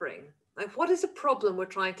suffering? Like, what is the problem we're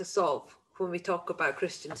trying to solve when we talk about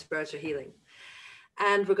Christian spiritual healing?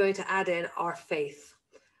 And we're going to add in our faith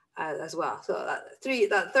as well. So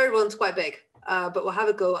that third one's quite big, but we'll have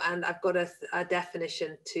a go. And I've got a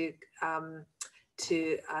definition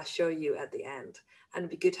to show you at the end. And it'd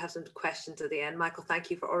be good to have some questions at the end. Michael, thank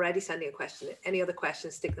you for already sending a question. Any other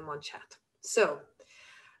questions, stick them on chat. So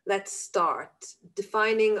let's start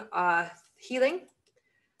defining healing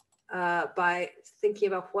by thinking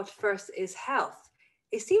about what first is health.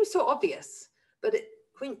 It seems so obvious, but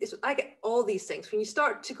it's like all these things, when you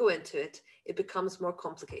start to go into it, it becomes more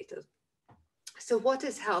complicated. So what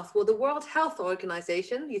is health? Well, the World Health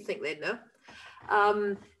Organization, you think they'd know,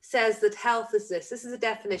 says that health is this. This is a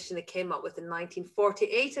definition that came up with in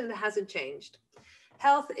 1948 and it hasn't changed.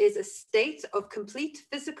 Health is a state of complete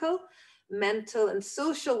physical, mental, and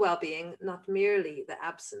social well-being, not merely the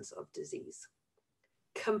absence of disease.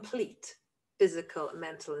 Complete physical,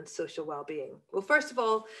 mental, and social well-being. Well, first of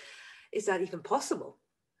all, is that even possible?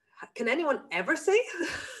 Can anyone ever say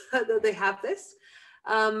that they have this?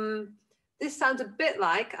 This sounds a bit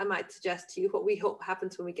like, I might suggest to you, what we hope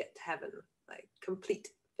happens when we get to heaven, like complete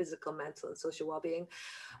physical, mental, and social well-being.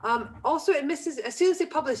 Also, it misses, as soon as they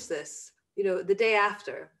published this, the day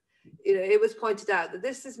after, it was pointed out that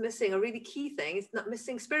this is missing a really key thing. It's not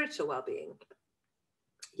missing spiritual well-being,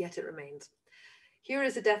 yet it remains. Here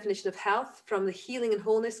is a definition of health from the Healing and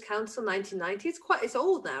Wholeness Council, 1990. It's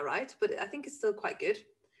old now, right? But I think it's still quite good.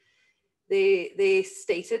 They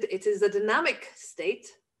stated it is a dynamic state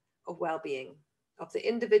of well-being of the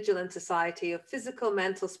individual and society, of physical,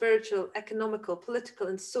 mental, spiritual, economical, political,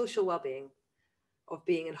 and social well-being, of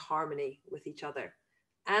being in harmony with each other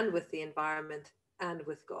and with the environment and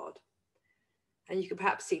with God. And you can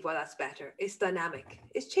perhaps see why that's better. It's dynamic.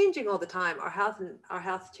 It's changing all the time. Our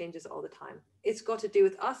health changes all the time. It's got to do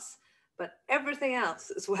with us, but everything else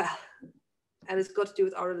as well. And it's got to do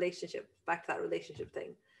with our relationship, back to that relationship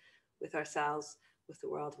thing, with ourselves, with the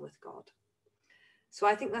world, and with God. So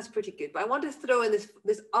I think that's pretty good. But I want to throw in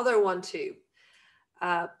this other one too,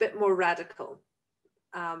 a bit more radical.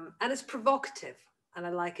 And it's provocative, and I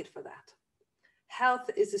like it for that. Health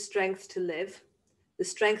is the strength to live, the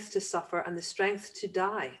strength to suffer, and the strength to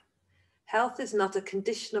die. Health is not a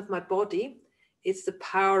condition of my body, it's the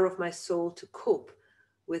power of my soul to cope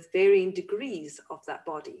with varying degrees of that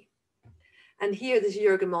body. And here, this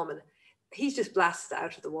Jürgen Mollmann, he's just blasted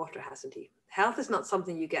out of the water, hasn't he? Health is not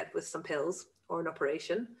something you get with some pills or an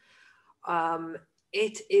operation.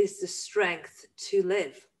 It is the strength to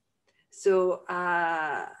live. So,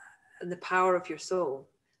 and the power of your soul.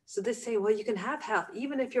 So they say, well, you can have health,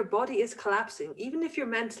 even if your body is collapsing, even if you're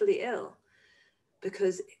mentally ill,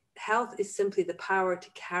 because health is simply the power to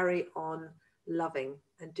carry on loving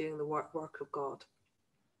and doing the work of God.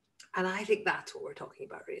 And I think that's what we're talking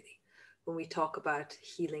about, really, when we talk about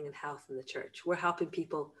healing and health in the church. We're helping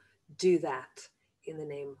people do that in the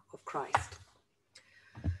name of Christ.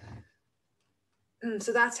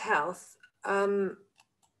 So that's health. And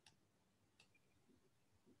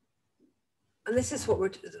this is what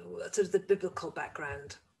we're sort of the biblical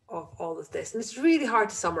background of all of this. And it's really hard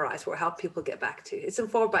to summarize what help people get back to. It's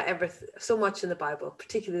informed by everything, so much in the Bible,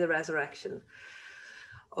 particularly the resurrection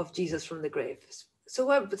of Jesus from the grave. So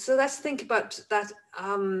let's think about that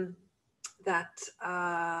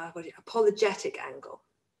apologetic angle.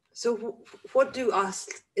 So what do us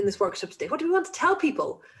in this workshop today, what do we want to tell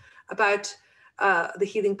people about the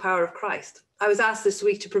healing power of Christ? I was asked this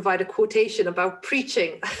week to provide a quotation about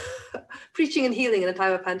preaching, preaching and healing in a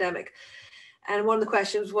time of pandemic. And one of the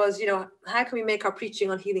questions was, how can we make our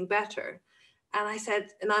preaching on healing better? And I said,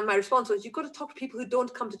 my response was, you've got to talk to people who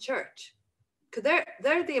don't come to church, because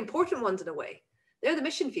they're the important ones in a way. They're the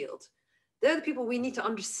mission field. They're the people we need to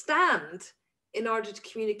understand in order to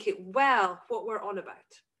communicate well what we're on about.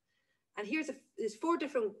 And there's 4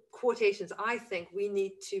 different quotations I think we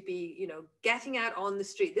need to be, getting out on the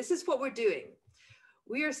street. This is what we're doing.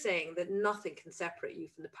 We are saying that nothing can separate you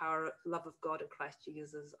from the power, love of God in Christ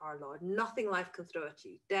Jesus our Lord. Nothing life can throw at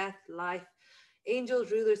you. Death, life,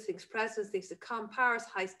 angels, rulers, things present, things to come, powers,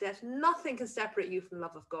 heights, depths. Nothing can separate you from the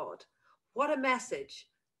love of God. What a message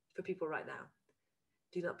for people right now.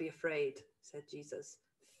 Do not be afraid, said Jesus.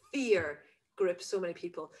 Fear grips so many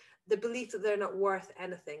people. The belief that they're not worth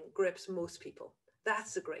anything grips most people.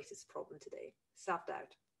 That's the greatest problem today,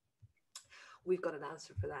 self-doubt. We've got an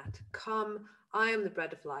answer for that. Come, I am the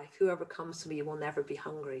bread of life. Whoever comes to me will never be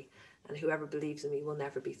hungry, and whoever believes in me will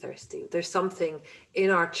never be thirsty. There's something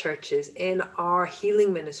in our churches, in our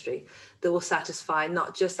healing ministry, that will satisfy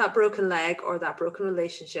not just that broken leg or that broken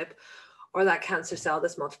relationship or that cancer cell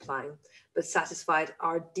that's multiplying, but satisfied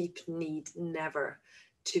our deep need never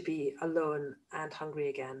to be alone and hungry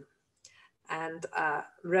again. And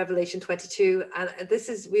Revelation 22, and this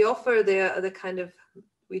is, we offer the kind of,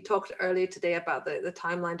 we talked earlier today about the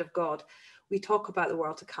timeline of God. We talk about the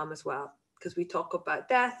world to come as well, because we talk about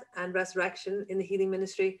death and resurrection in the healing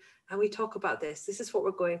ministry. And we talk about this. This is what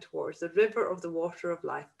we're going towards, the river of the water of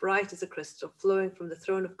life, bright as a crystal, flowing from the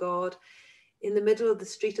throne of God in the middle of the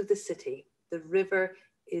street of the city. The river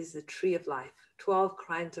is the tree of life, 12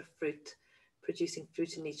 kinds of fruit, producing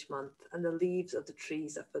fruit in each month. And the leaves of the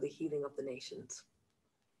trees are for the healing of the nations.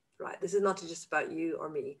 Right? This is not just about you or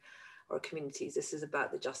me or communities. This is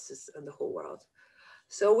about the justice in the whole world.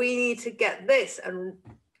 So we need to get this and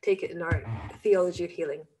take it in our theology of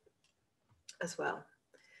healing as well.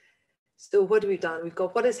 So what have we done? We've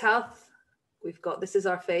got what is health? We've got this is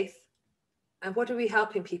our faith. And what are we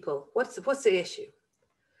helping people? What's the issue?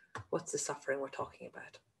 What's the suffering we're talking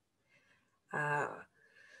about?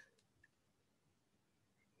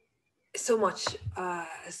 So much. I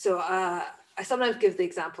sometimes give the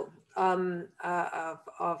example I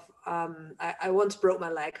once broke my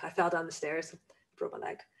leg. I fell down the stairs, broke my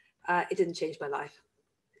leg. It didn't change my life.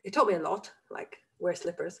 It taught me a lot, like wear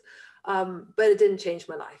slippers, but it didn't change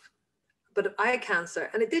my life. But I had cancer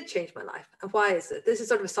and it did change my life. And why is it? This is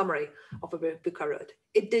sort of a summary of a book I wrote.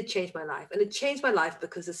 It did change my life. And it changed my life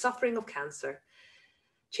because the suffering of cancer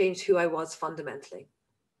changed who I was fundamentally.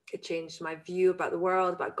 It changed my view about the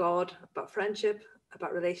world, about God, about friendship,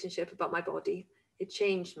 about relationship, about my body. It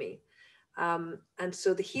changed me. And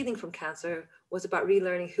so the healing from cancer was about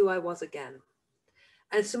relearning who I was again.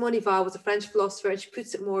 And Simone Weil was a French philosopher, and she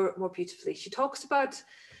puts it more beautifully. She talks about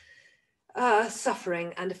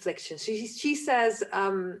suffering and affliction. She says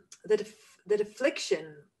that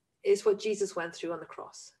affliction is what Jesus went through on the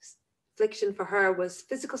cross. Affliction for her was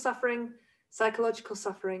physical suffering, psychological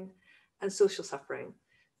suffering, and social suffering.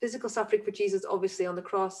 Physical suffering for Jesus, obviously on the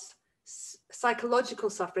cross. Psychological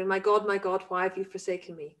suffering, my God, why have you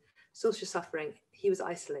forsaken me? Social suffering, he was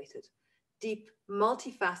isolated. Deep,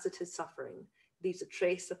 multifaceted suffering leaves a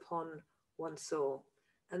trace upon one's soul.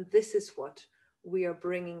 And this is what we are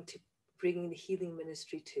bringing the healing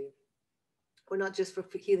ministry to. We're not just for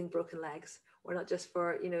healing broken legs. We're not just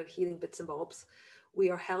for, healing bits and bobs. We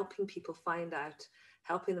are helping people find out,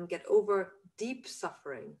 helping them get over deep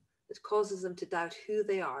suffering that causes them to doubt who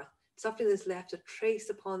they are, suffering that's left a trace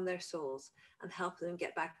upon their souls, and helping them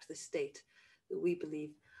get back to the state that we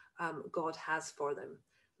believe God has for them,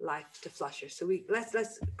 life to flusher. So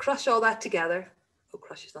let's crush all that together. Oh,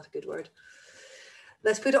 crush is not a good word.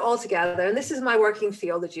 Let's put it all together. And this is my working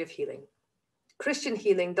theology of healing. Christian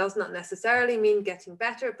healing does not necessarily mean getting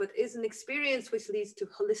better, but is an experience which leads to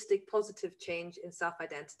holistic, positive change in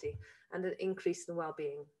self-identity and an increase in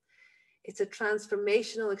well-being. It's a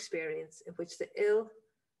transformational experience in which the ill,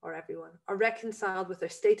 or everyone, are reconciled with their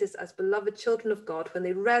status as beloved children of God when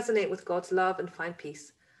they resonate with God's love and find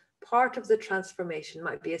peace. Part of the transformation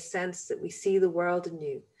might be a sense that we see the world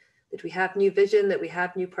anew, that we have new vision, that we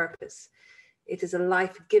have new purpose. It is a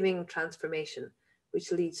life-giving transformation,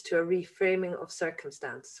 which leads to a reframing of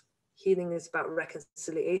circumstance. Healing is about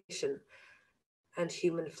reconciliation and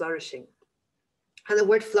human flourishing. And the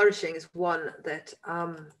word flourishing is one that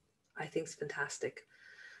I think is fantastic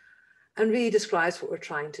and really describes what we're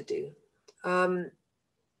trying to do.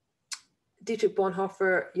 Dietrich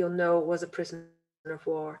Bonhoeffer, you'll know, was a prisoner of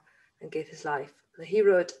war and gave his life. He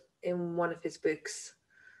wrote in one of his books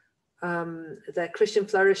that Christian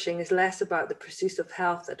flourishing is less about the pursuit of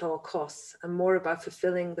health at all costs and more about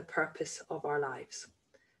fulfilling the purpose of our lives.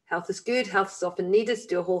 Health is good, health is often needed to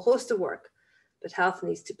do a whole host of work, but health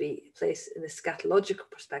needs to be placed in a scatological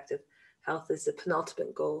perspective. Health is the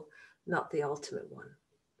penultimate goal, not the ultimate one.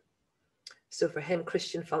 So for him,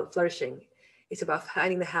 Christian flourishing is about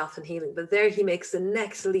finding the health and healing. But there he makes the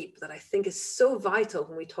next leap that I think is so vital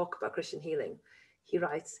when we talk about Christian healing. He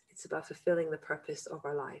writes, it's about fulfilling the purpose of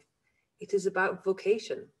our life. It is about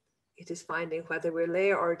vocation. It is finding, whether we're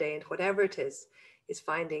lay or ordained, whatever it is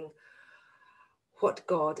finding what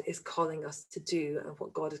God is calling us to do and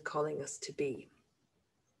what God is calling us to be.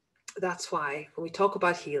 That's why when we talk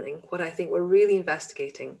about healing, what I think we're really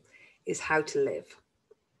investigating is how to live.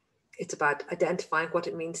 It's about identifying what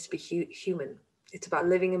it means to be human. It's about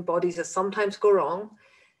living in bodies that sometimes go wrong,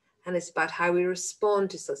 and it's about how we respond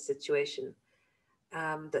to such situation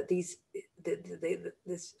that this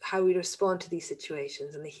how we respond to these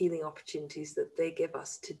situations and the healing opportunities that they give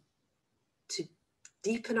us to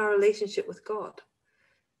deepen our relationship with God,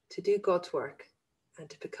 to do God's work, and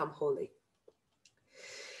to become holy.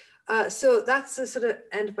 So that's the sort of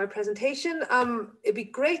end of my presentation. It'd be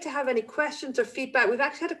great to have any questions or feedback. We've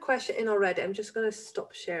actually had a question in already. I'm just going to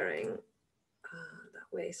stop sharing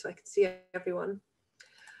that way so I can see everyone.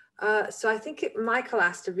 So I think Michael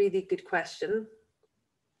asked a really good question.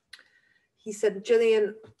 He said,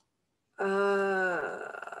 Gillian,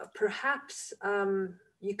 perhaps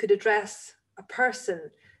you could address a person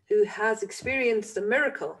who has experienced a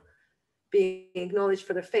miracle being acknowledged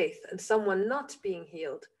for their faith and someone not being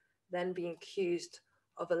healed, then being accused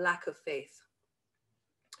of a lack of faith.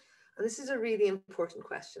 And this is a really important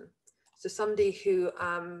question. So somebody who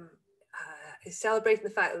is celebrating the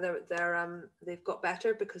fact that they've got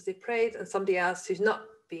better because they prayed, and somebody else who's not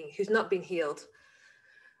been healed,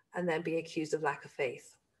 and then being accused of lack of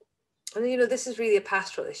faith. And you know, this is really a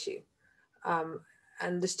pastoral issue.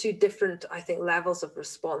 And there's two different, I think, levels of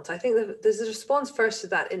response. I think there's a response first to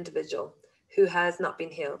that individual who has not been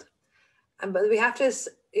healed. But we have to,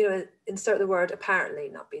 you know, insert the word apparently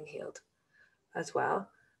not being healed as well.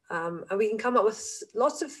 And we can come up with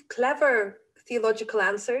lots of clever theological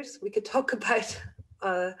answers. We could talk about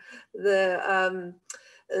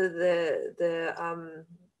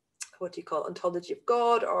what do you call it, ontology of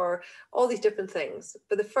God, or all these different things.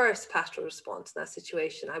 But the first pastoral response in that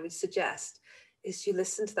situation, I would suggest, is you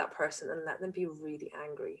listen to that person and let them be really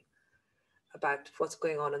angry about what's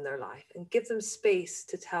going on in their life and give them space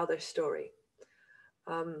to tell their story.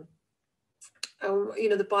 You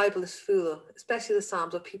know, the Bible is full, especially the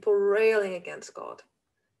Psalms, of people railing against God.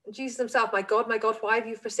 And Jesus himself, my God, why have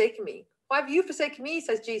you forsaken me? Why have you forsaken me,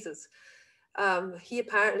 says Jesus. He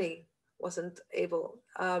apparently wasn't able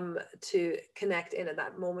to connect in at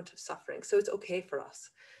that moment of suffering. So it's okay for us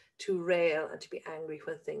to rail and to be angry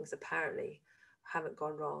when things apparently haven't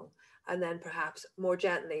gone wrong. And then perhaps more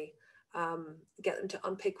gently get them to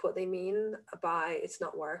unpick what they mean by it's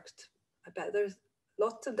not worked. I bet there's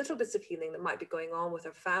lots of little bits of healing that might be going on with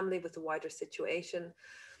our family, with the wider situation.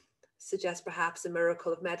 Suggest perhaps a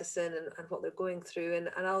miracle of medicine and what they're going through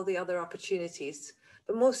and all the other opportunities.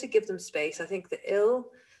 But mostly give them space. I think the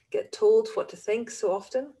ill get told what to think so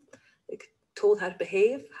often. They get told how to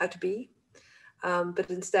behave, how to be. But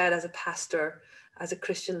instead, as a pastor, as a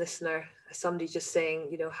Christian listener, as somebody just saying,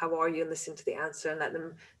 you know, how are you, and listening to the answer and let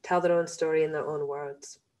them tell their own story in their own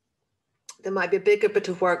words. There might be a bigger bit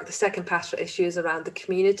of work. The second pastoral issue is around the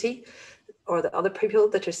community or the other people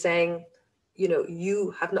that are saying, you know,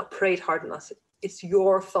 you have not prayed hard enough. It's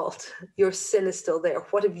your fault. Your sin is still there.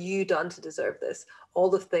 What have you done to deserve this? All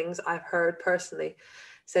the things I've heard personally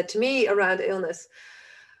said to me around illness.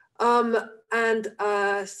 And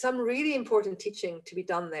some really important teaching to be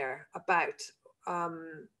done there about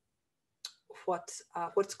what's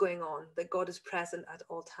going on, that God is present at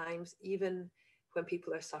all times, even when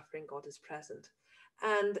people are suffering, God is present.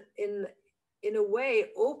 And in a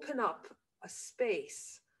way, open up a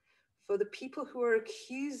space for the people who are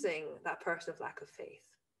accusing that person of lack of faith.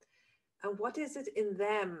 And what is it in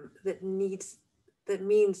them that means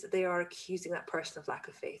that they are accusing that person of lack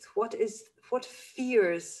of faith? What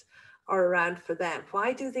fears are around for them?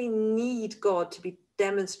 Why do they need God to be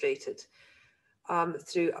demonstrated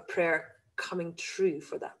through a prayer coming true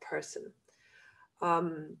for that person?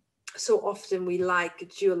 So often we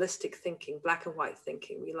like dualistic thinking, black and white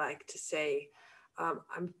thinking. We like to say,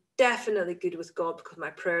 I'm definitely good with God because my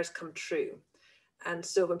prayers come true. And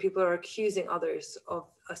so when people are accusing others of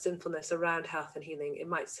a sinfulness around health and healing, it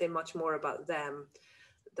might say much more about them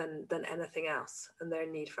than anything else and their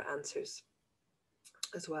need for answers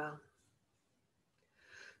as well.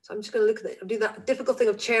 So I'm just going to look at do that difficult thing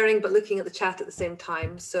of chairing, but looking at the chat at the same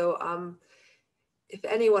time. So if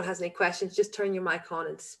anyone has any questions, just turn your mic on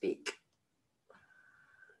and speak.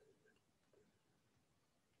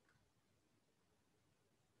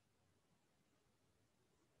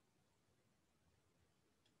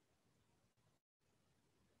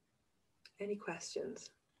 Any questions?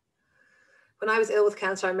 When I was ill with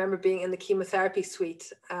cancer, I remember being in the chemotherapy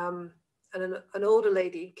suite and an older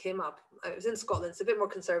lady came up. I was in Scotland, it's a bit more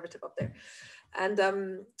conservative up there.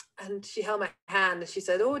 And she held my hand and she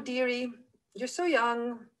said, "Oh, dearie, you're so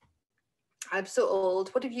young. I'm so old.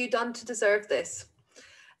 What have you done to deserve this?"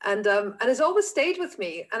 And it's always stayed with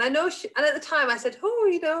me. And I know and at the time I said, "Oh,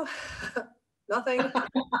 you know, nothing."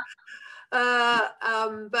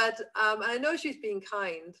 But I know she's being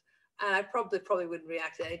kind. And I probably wouldn't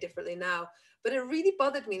react any differently now. But it really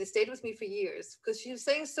bothered me and it stayed with me for years because she was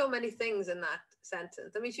saying so many things in that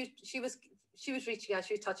sentence. I mean, she was she was reaching out,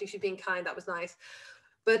 she was touching, she was being kind, that was nice.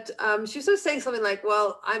 But she was sort of saying something like,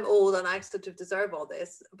 well, I'm old and I sort of deserve all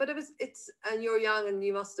this. But and you're young and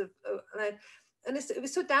you must have, it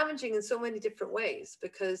was so damaging in so many different ways,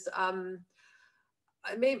 because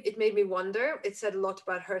it made me wonder. It said a lot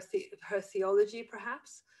about her theology,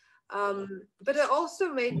 perhaps. But it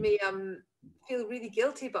also made me feel really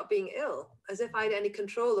guilty about being ill, as if I had any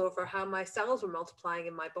control over how my cells were multiplying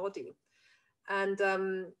in my body. And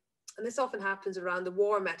this often happens around the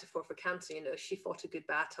war metaphor for cancer. You know, she fought a good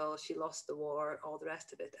battle, she lost the war, all the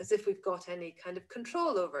rest of it, as if we've got any kind of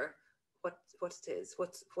control over what it is,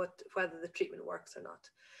 whether the treatment works or not.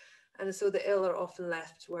 And so the ill are often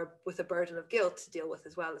left with a burden of guilt to deal with,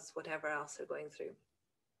 as well as whatever else they're going through.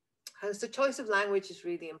 And so choice of language is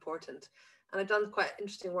really important. And I've done quite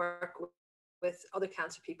interesting work with other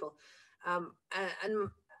cancer people, and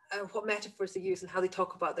what metaphors they use and how they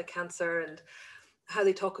talk about their cancer and how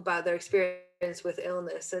they talk about their experience with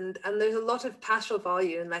illness. And there's a lot of pastoral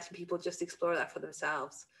value in letting people just explore that for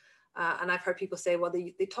themselves. And I've heard people say, well,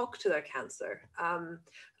 they talk to their cancer.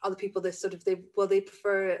 Other people, they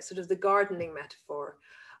prefer sort of the gardening metaphor,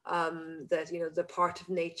 that, you know, they're part of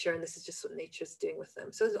nature and this is just what nature's doing with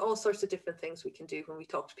them. So there's all sorts of different things we can do when we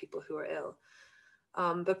talk to people who are ill.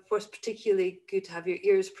 But what's particularly good to have your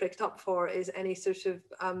ears pricked up for is any sort of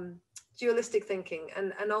dualistic thinking.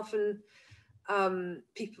 And often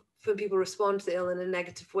when people respond to the ill in a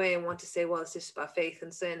negative way and want to say, well, it's just about faith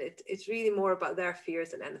and sin, it's really more about their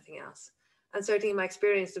fears than anything else. And certainly in my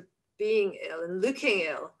experience of being ill and looking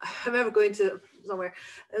ill, I remember going to somewhere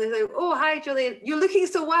and they're like, oh, hi, Julian, you're looking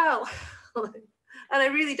so well. And I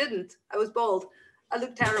really didn't. I was bald. I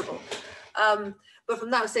looked terrible. But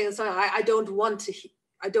from that, I was saying, sorry, I don't want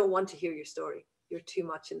to hear your story. You're too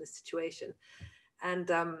much in this situation. And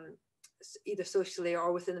either socially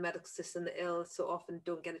or within the medical system, the ill so often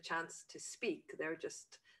don't get a chance to speak. They're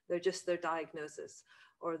just their diagnosis,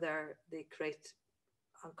 or they create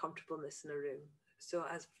uncomfortableness in a room. So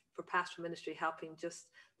as for pastoral ministry, helping just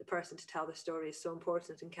the person to tell their story is so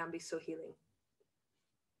important and can be so healing.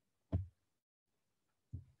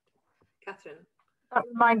 Catherine. That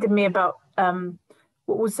reminded me about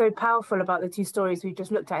what was so powerful about the two stories we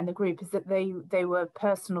just looked at in the group, is that they were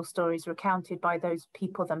personal stories recounted by those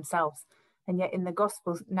people themselves. And yet in the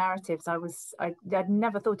gospel narratives, I'd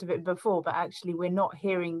never thought of it before, but actually we're not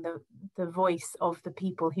hearing the voice of the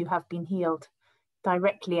people who have been healed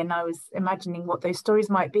directly. And I was imagining what those stories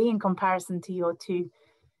might be in comparison to your two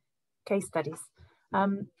case studies.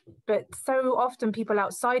 But so often people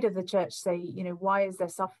outside of the church say, you know, why is there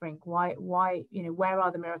suffering? Why, you know, where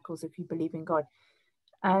are the miracles if you believe in God?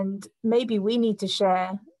 And maybe we need to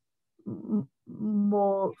share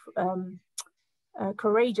more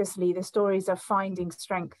courageously the stories of finding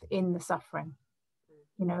strength in the suffering,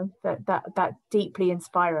 you know, that deeply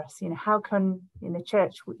inspire us. You know, how can in the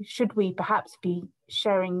church, should we perhaps be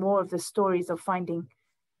sharing more of the stories of finding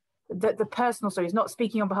the personal stories, not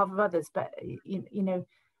speaking on behalf of others, but you know,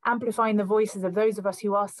 amplifying the voices of those of us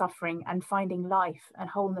who are suffering and finding life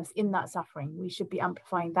and wholeness in that suffering. We should be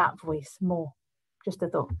amplifying that voice more. Just a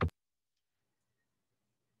thought.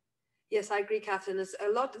 Yes, I agree, Catherine. There's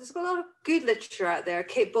a lot of good literature out there.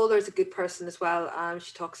 Kate Bowler is a good person as well.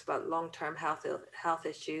 She talks about long-term health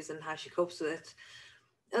issues and how she copes with it.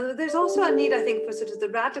 And there's also a need, I think, for sort of the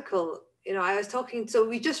radical. You know, I was talking, so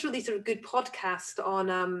we just released a good podcast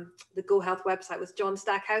on the Go Health website with John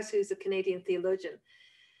Stackhouse, who's a Canadian theologian.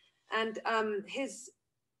 And I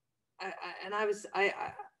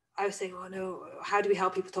was saying, oh no, how do we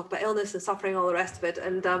help people talk about illness and suffering, all the rest of it?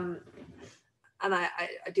 And I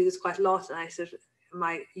do this quite a lot. And I said,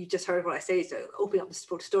 you just heard what I say, so opening up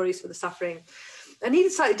the stories for the suffering. And he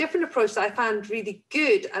had a slightly different approach that I found really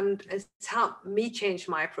good, and it's helped me change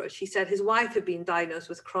my approach. He said his wife had been diagnosed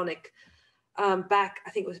with chronic back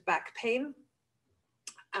pain,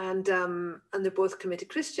 and they're both committed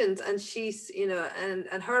Christians. And she's, you know,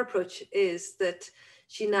 and her approach is that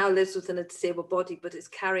she now lives within a disabled body, but is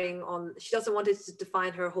carrying on. She doesn't want it to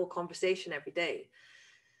define her whole conversation every day.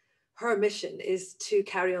 Her mission is to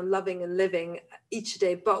carry on loving and living each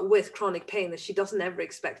day, but with chronic pain that she doesn't ever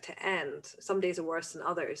expect to end. Some days are worse than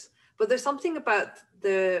others. But there's something about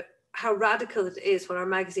how radical it is when our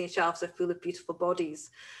magazine shelves are full of beautiful bodies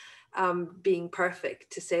being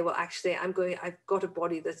perfect, to say, well, actually, I've got a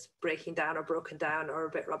body that's breaking down or broken down or a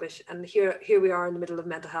bit rubbish. And here we are in the middle of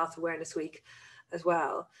Mental Health Awareness Week as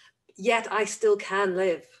well. Yet I still can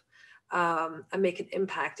live and make an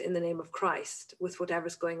impact in the name of Christ with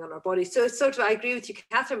whatever's going on in our body. So it's sort of, I agree with you,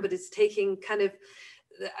 Catherine, but it's taking kind of,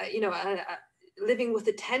 you know, living with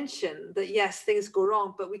the tension that yes, things go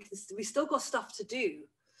wrong, but we still got stuff to do.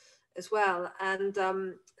 as well. And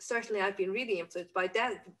certainly I've been really influenced by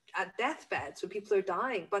at deathbeds when people are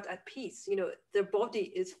dying, but at peace, you know, their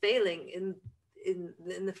body is failing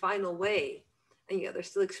in the final way. And yet they're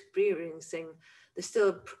still experiencing, they're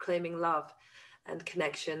still proclaiming love and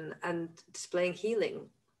connection and displaying healing.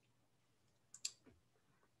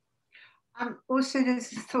 Also,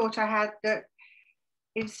 there's a thought I had that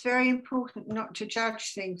it's very important not to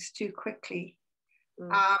judge things too quickly.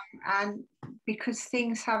 And because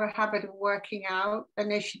things have a habit of working out and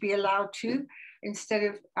they should be allowed to, instead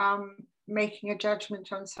of making a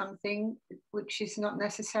judgment on something which is not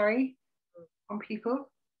necessary on people.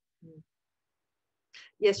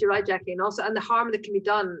 Yes, you're right, Jackie. And also, and the harm that can be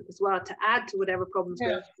done as well, to add to whatever problems,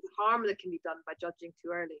 the harm that can be done by judging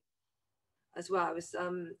too early as well. I was,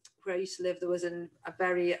 where I used to live, there was a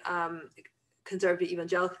very conservative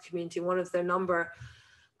evangelical community. One of their number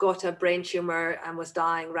got a brain tumor and was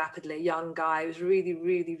dying rapidly, a young guy. It was really,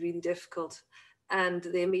 really, really difficult. And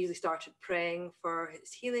they immediately started praying for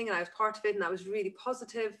his healing, and I was part of it, and that was really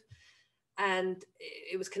positive. And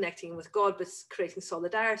it was connecting with God, but creating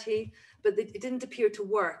solidarity. But it didn't appear to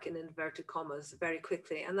work, in inverted commas, very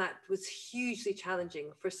quickly. And that was hugely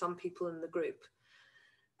challenging for some people in the group.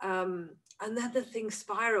 And then the thing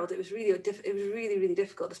spiraled. It was really, really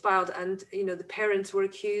difficult. It spiraled, and you know, the parents were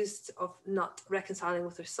accused of not reconciling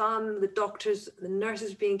with their son. The doctors, the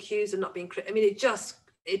nurses were being accused of not being. I mean, it just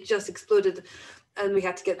exploded, and we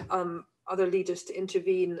had to get other leaders to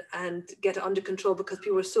intervene and get it under control, because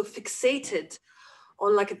people were so fixated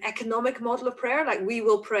on like an economic model of prayer, like we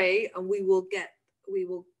will pray and we will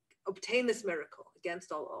obtain this miracle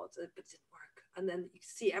against all odds, but it didn't work. And then you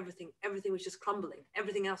see everything was just crumbling.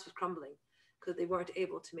 Everything else was crumbling because they weren't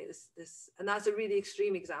able to make this. And that's a really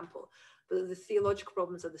extreme example, but the theological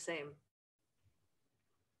problems are the same.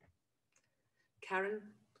 Karen,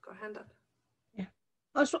 got a hand up. Yeah,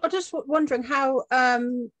 I was just wondering how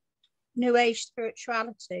New Age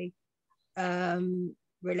spirituality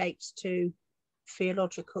relates to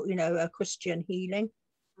theological, you know, Christian healing.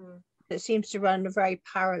 It seems to run very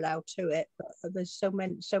parallel to it, but there's so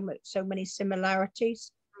many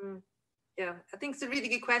similarities. Yeah, I think it's a really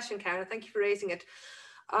good question, Karen. Thank you for raising it.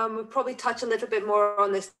 We'll probably touch a little bit more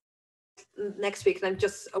on this next week, and I'm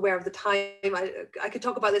just aware of the time. I could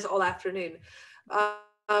talk about this all afternoon, but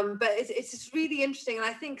it's just really interesting. And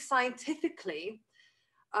I think scientifically,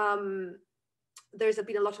 there's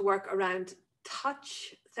been a lot of work around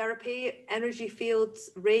touch therapy, energy fields,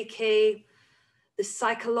 Reiki, the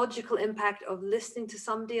psychological impact of listening to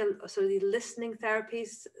somebody. So the listening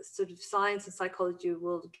therapies, sort of science and psychology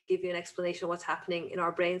will give you an explanation of what's happening in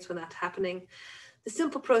our brains when that's happening. The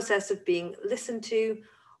simple process of being listened to,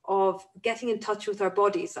 of getting in touch with our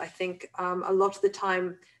bodies. I think a lot of the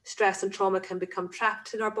time stress and trauma can become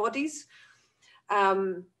trapped in our bodies.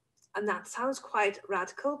 And that sounds quite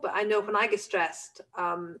radical, but I know when I get stressed,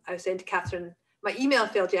 I was saying to Catherine, my email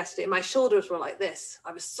failed yesterday. My shoulders were like this.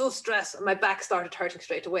 I was so stressed and my back started hurting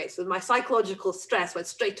straight away. So my psychological stress went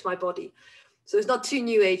straight to my body. So it's not too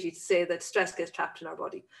new agey to say that stress gets trapped in our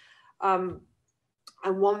body. And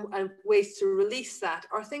ways to release that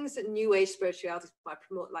are things that New Age spirituality might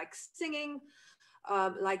promote, like singing,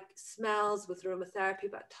 like smells with aromatherapy,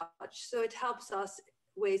 about touch. So it helps us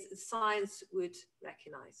ways that science would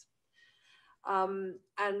recognize.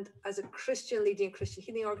 And as a Christian leading a Christian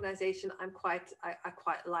healing organization, I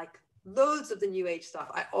quite like loads of the New Age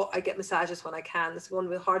stuff. I get massages when I can. That's one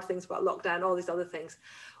of the hard things about lockdown, all these other things.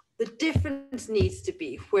 The difference needs to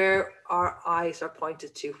be where our eyes are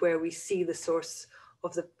pointed to, where we see the source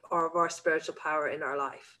of our spiritual power in our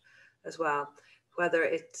life as well. Whether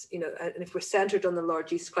it's, you know, and if we're centered on the Lord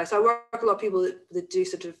Jesus Christ. I work with a lot of people that do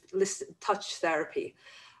sort of touch therapy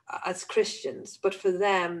as Christians, but for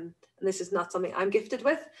them, and this is not something I'm gifted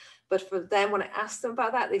with, but for them, when I ask them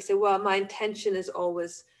about that, they say, well, my intention is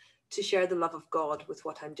always to share the love of God with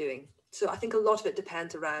what I'm doing. So I think a lot of it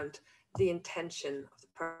depends around the intention of the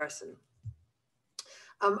person.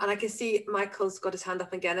 And I can see Michael's got his hand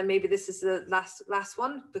up again, and maybe this is the last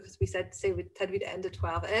one, because we said we'd end at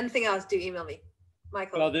 12. Anything else, do email me.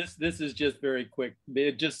 Michael. Well, this is just very quick.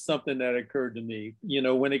 It's just something that occurred to me. You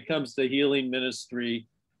know, when it comes to healing ministry,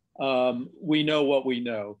 we know what we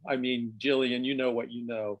know. I mean, Jillian, you know what you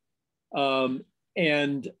know.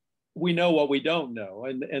 And we know what we don't know.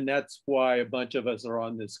 And that's why a bunch of us are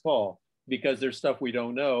on this call, because there's stuff we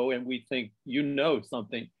don't know, and we think you know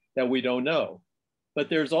something that we don't know. But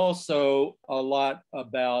there's also a lot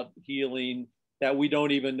about healing that we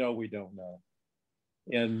don't even know we don't know.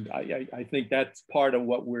 And I think that's part of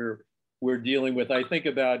what we're dealing with. I think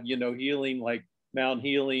about, you know, healing like Mount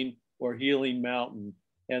Healing or Healing Mountain.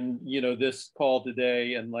 and this call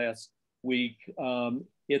today and last week,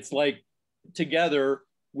 it's like together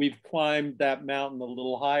we've climbed that mountain a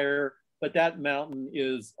little higher, but that mountain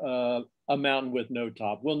is a mountain with no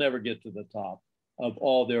top. We'll never get to the top of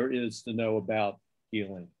all there is to know about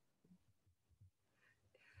healing.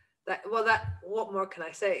 What more can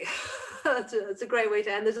I say? That's a great way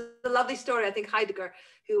to end. There's a lovely story. I think Heidegger,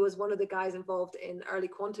 who was one of the guys involved in early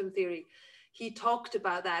quantum theory, he talked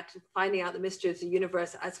about that, finding out the mystery of the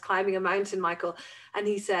universe as climbing a mountain, Michael. And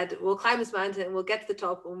he said, we'll climb this mountain and we'll get to the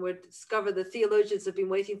top and we'll discover the theologians have been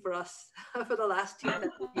waiting for us for the last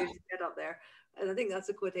 2,000 years to get up there. And I think that's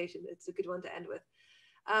a quotation. It's a good one to end with.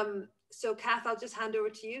 So Kath, I'll just hand over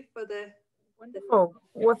to you for the... Wonderful.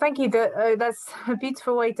 Well, thank you. That's a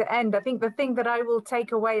beautiful way to end. I think the thing that I will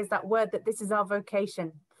take away is that word, that this is our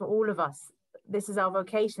vocation for all of us. This is our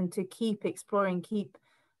vocation to keep exploring, keep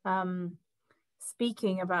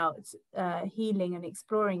speaking about healing and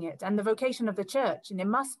exploring it, and the vocation of the church. And it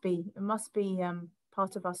must be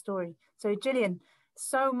part of our story. So Gillian,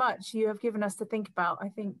 so much you have given us to think about. I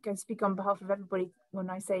think I speak on behalf of everybody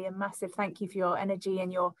when I say a massive thank you for your energy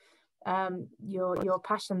and your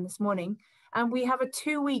passion this morning. And we have a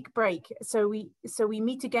 2-week break, so we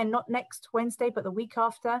meet again not next Wednesday but the week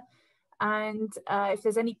after. And if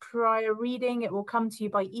there's any prior reading, it will come to you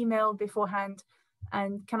by email beforehand.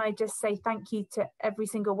 And can I just say thank you to every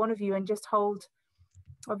single one of you, and just hold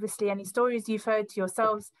obviously any stories you've heard to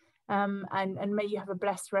yourselves, and may you have a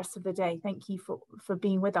blessed rest of the day. Thank you for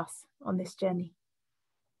being with us on this journey.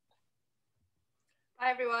 Bye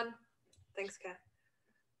everyone. Thanks, Kath.